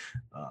be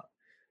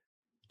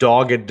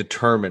dogged,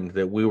 determined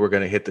that we were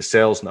going to hit the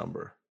sales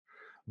number,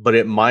 but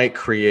it might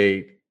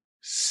create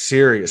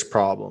serious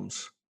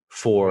problems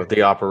for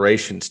the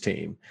operations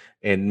team.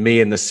 And me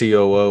and the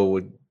COO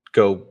would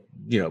go,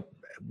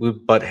 we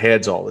butt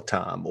heads all the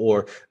time.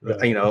 Or,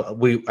 I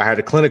had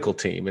a clinical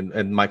team,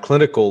 and my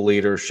clinical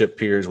leadership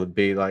peers would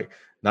be like,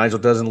 Nigel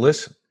doesn't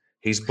listen.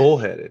 He's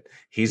bullheaded.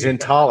 He's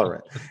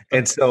intolerant.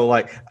 And so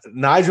like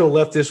Nigel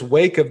left this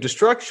wake of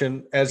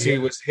destruction as he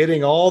was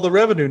hitting all the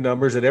revenue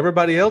numbers that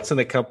everybody else in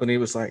the company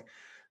was like,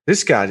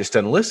 this guy just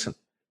doesn't listen.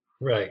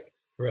 Right.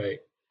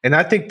 And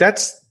I think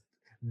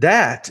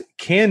that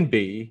can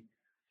be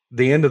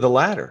the end of the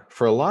ladder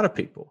for a lot of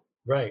people.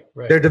 Right.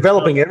 They're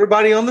developing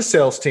everybody on the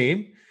sales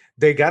team.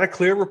 They got a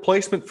clear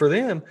replacement for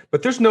them,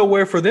 but there's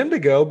nowhere for them to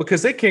go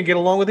because they can't get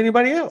along with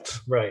anybody else.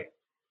 Right.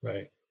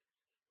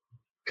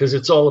 Because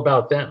it's all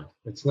about them.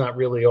 It's not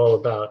really all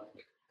about,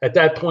 at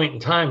that point in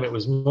time, it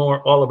was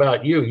more all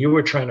about you. You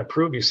were trying to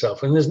prove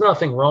yourself. And there's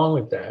nothing wrong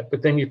with that.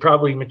 But then you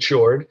probably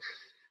matured,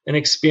 and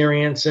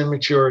experience and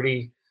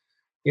maturity,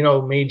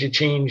 made you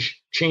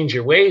change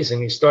your ways.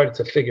 And you started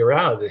to figure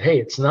out that, hey,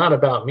 it's not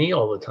about me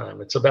all the time.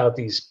 It's about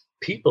these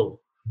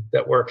people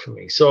that work for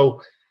me.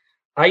 So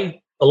a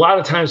lot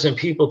of times when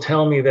people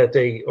tell me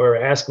that or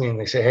ask me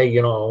and they say, hey,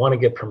 I want to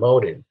get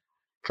promoted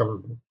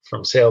from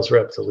sales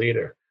rep to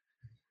leader.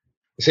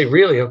 I say,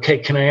 really? Okay,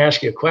 can I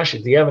ask you a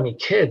question? Do you have any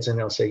kids? And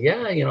they'll say,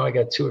 yeah, I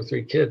got 2 or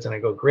 3 kids. And I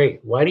go, great.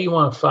 Why do you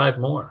want 5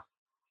 more?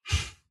 And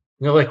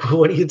they're like, well,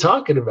 what are you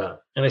talking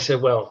about? And I said,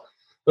 well,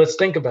 let's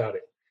think about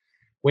it.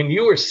 When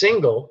you were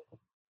single,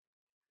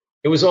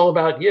 it was all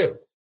about you.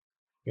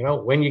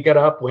 When you got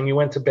up, when you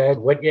went to bed,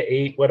 what you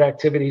ate, what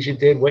activities you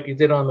did, what you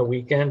did on the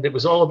weekend, it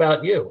was all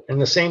about you. And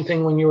the same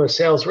thing when you were a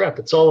sales rep,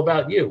 it's all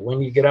about you.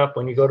 When you get up,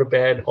 when you go to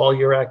bed, all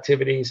your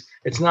activities,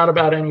 it's not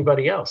about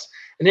anybody else.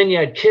 And then you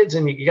had kids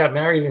and you got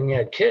married and you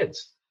had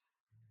kids.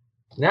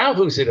 Now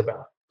who's it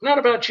about? Not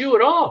about you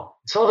at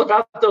all. It's all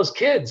about those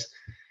kids.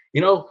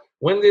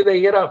 When do they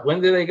get up? When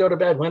do they go to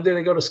bed? When do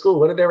they go to school?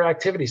 What are their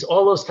activities?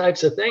 All those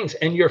types of things.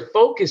 And your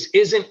focus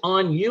isn't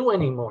on you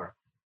anymore.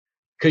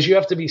 Because you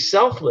have to be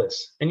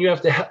selfless, and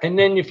and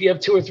then if you have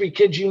 2 or 3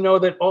 kids,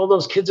 that all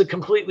those kids are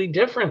completely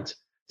different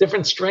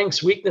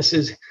strengths,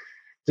 weaknesses,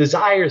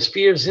 desires,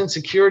 fears,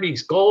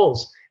 insecurities,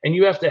 goals, and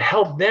you have to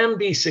help them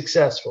be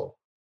successful.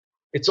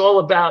 It's all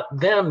about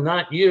them,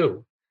 not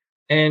you.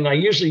 And I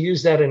usually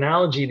use that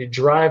analogy to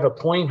drive a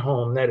point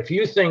home that if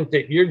you think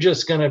that you're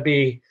just going to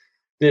be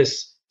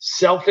this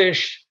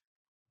selfish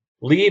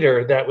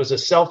leader that was a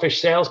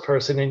selfish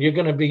salesperson, and you're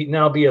going to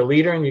now be a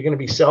leader and you're going to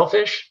be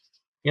selfish,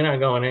 you're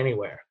not going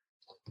anywhere.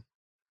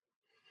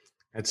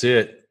 That's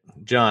it.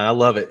 John, I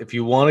love it. If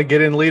you want to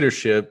get in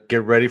leadership,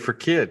 get ready for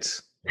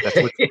kids. That's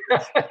what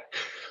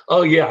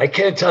Oh, yeah. I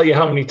can't tell you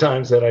how many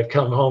times that I've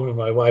come home to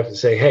my wife and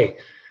say, hey,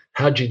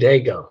 how'd your day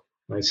go?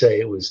 And I say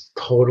it was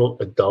total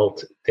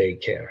adult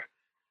daycare,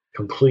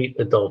 complete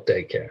adult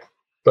daycare.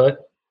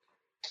 But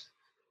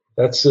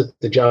that's what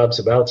the job's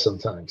about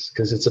sometimes,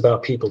 because it's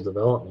about people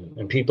development,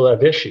 and people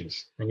have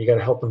issues, and you got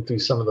to help them through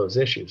some of those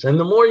issues. And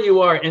the more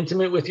you are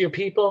intimate with your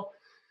people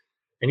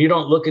and you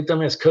don't look at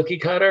them as cookie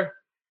cutter,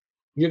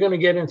 you're going to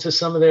get into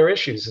some of their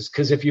issues.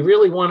 Because if you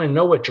really want to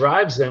know what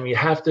drives them, you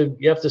have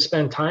to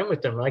spend time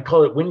with them. And I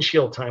call it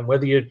windshield time,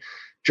 whether you're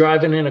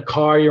driving in a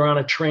car, you're on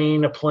a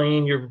train, a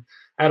plane, you're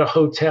at a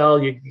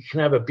hotel, you can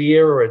have a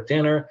beer or a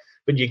dinner,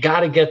 but you got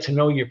to get to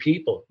know your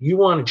people. You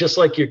want to, just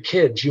like your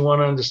kids, you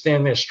want to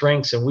understand their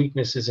strengths and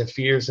weaknesses and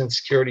fears,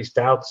 insecurities,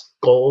 doubts,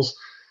 goals,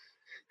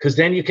 because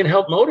then you can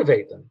help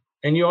motivate them.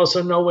 And you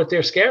also know what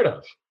they're scared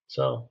of.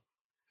 So,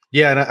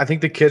 yeah, and I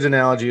think the kids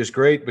analogy is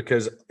great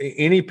because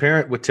any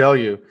parent would tell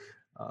you,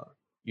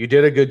 you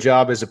did a good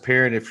job as a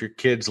parent if your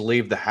kids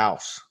leave the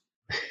house.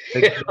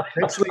 They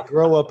eventually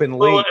grow up and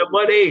leave. Well, at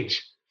what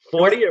age?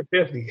 40 or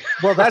 50?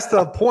 Well, that's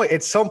the point.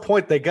 At some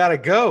point, they got to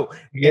go.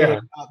 Yeah.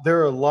 And, there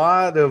are a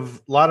lot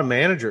of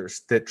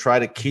managers that try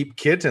to keep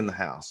kids in the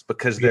house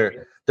because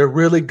they're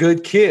really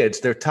good kids.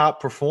 They're top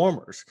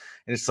performers,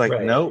 and it's like,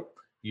 nope.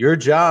 Your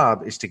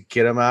job is to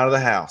get them out of the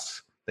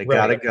house. They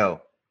got to go.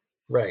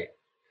 Right.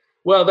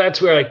 Well,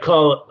 that's where I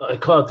call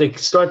it. They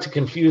start to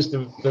confuse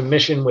the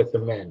mission with the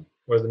men,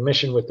 or the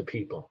mission with the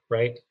people,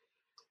 right?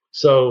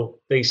 So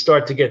they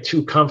start to get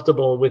too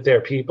comfortable with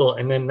their people,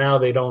 and then now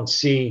they don't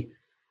see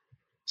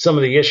some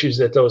of the issues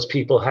that those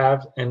people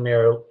have, and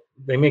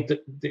they make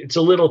it's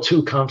a little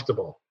too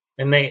comfortable,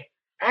 and they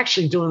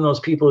actually doing those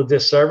people a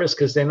disservice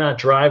because they're not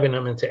driving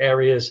them into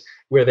areas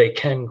where they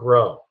can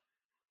grow.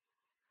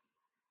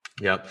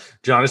 Yep.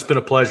 John, it's been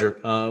a pleasure.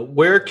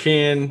 Where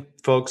can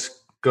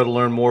folks go to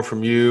learn more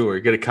from you or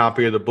get a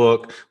copy of the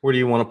book? Where do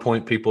you want to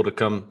point people to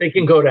come? They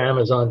can go to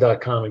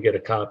Amazon.com and get a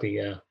copy.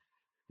 Yeah.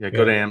 Yeah.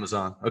 Go to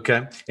Amazon.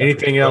 Okay.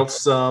 Anything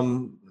else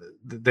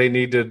they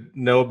need to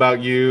know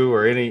about you,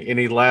 or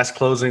any last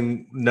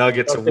closing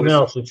nuggets of wisdom?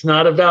 Else. It's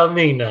not about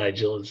me,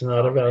 Nigel. It's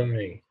not about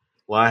me.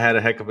 Well, I had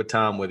a heck of a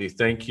time with you.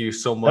 Thank you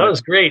so much. That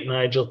was great,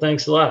 Nigel.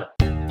 Thanks a lot.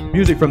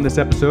 Music from this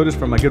episode is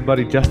from my good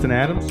buddy Justin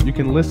Adams. You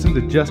can listen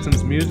to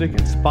Justin's music in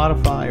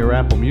Spotify or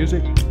Apple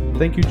Music.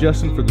 Thank you,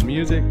 Justin, for the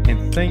music,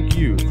 and thank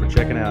you for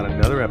checking out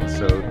another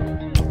episode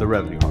of The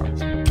Revenue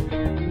Harvest.